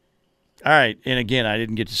 All right, and again, I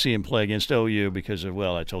didn't get to see him play against OU because of,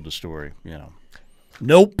 I told the story,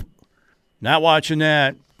 Nope, not watching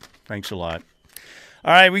that. Thanks a lot.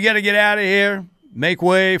 All right, we got to get out of here. Make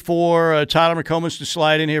way for Tyler McComas to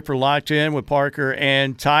slide in here for Locked In with Parker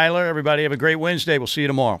and Tyler. Everybody have a great Wednesday. We'll see you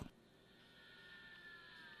tomorrow.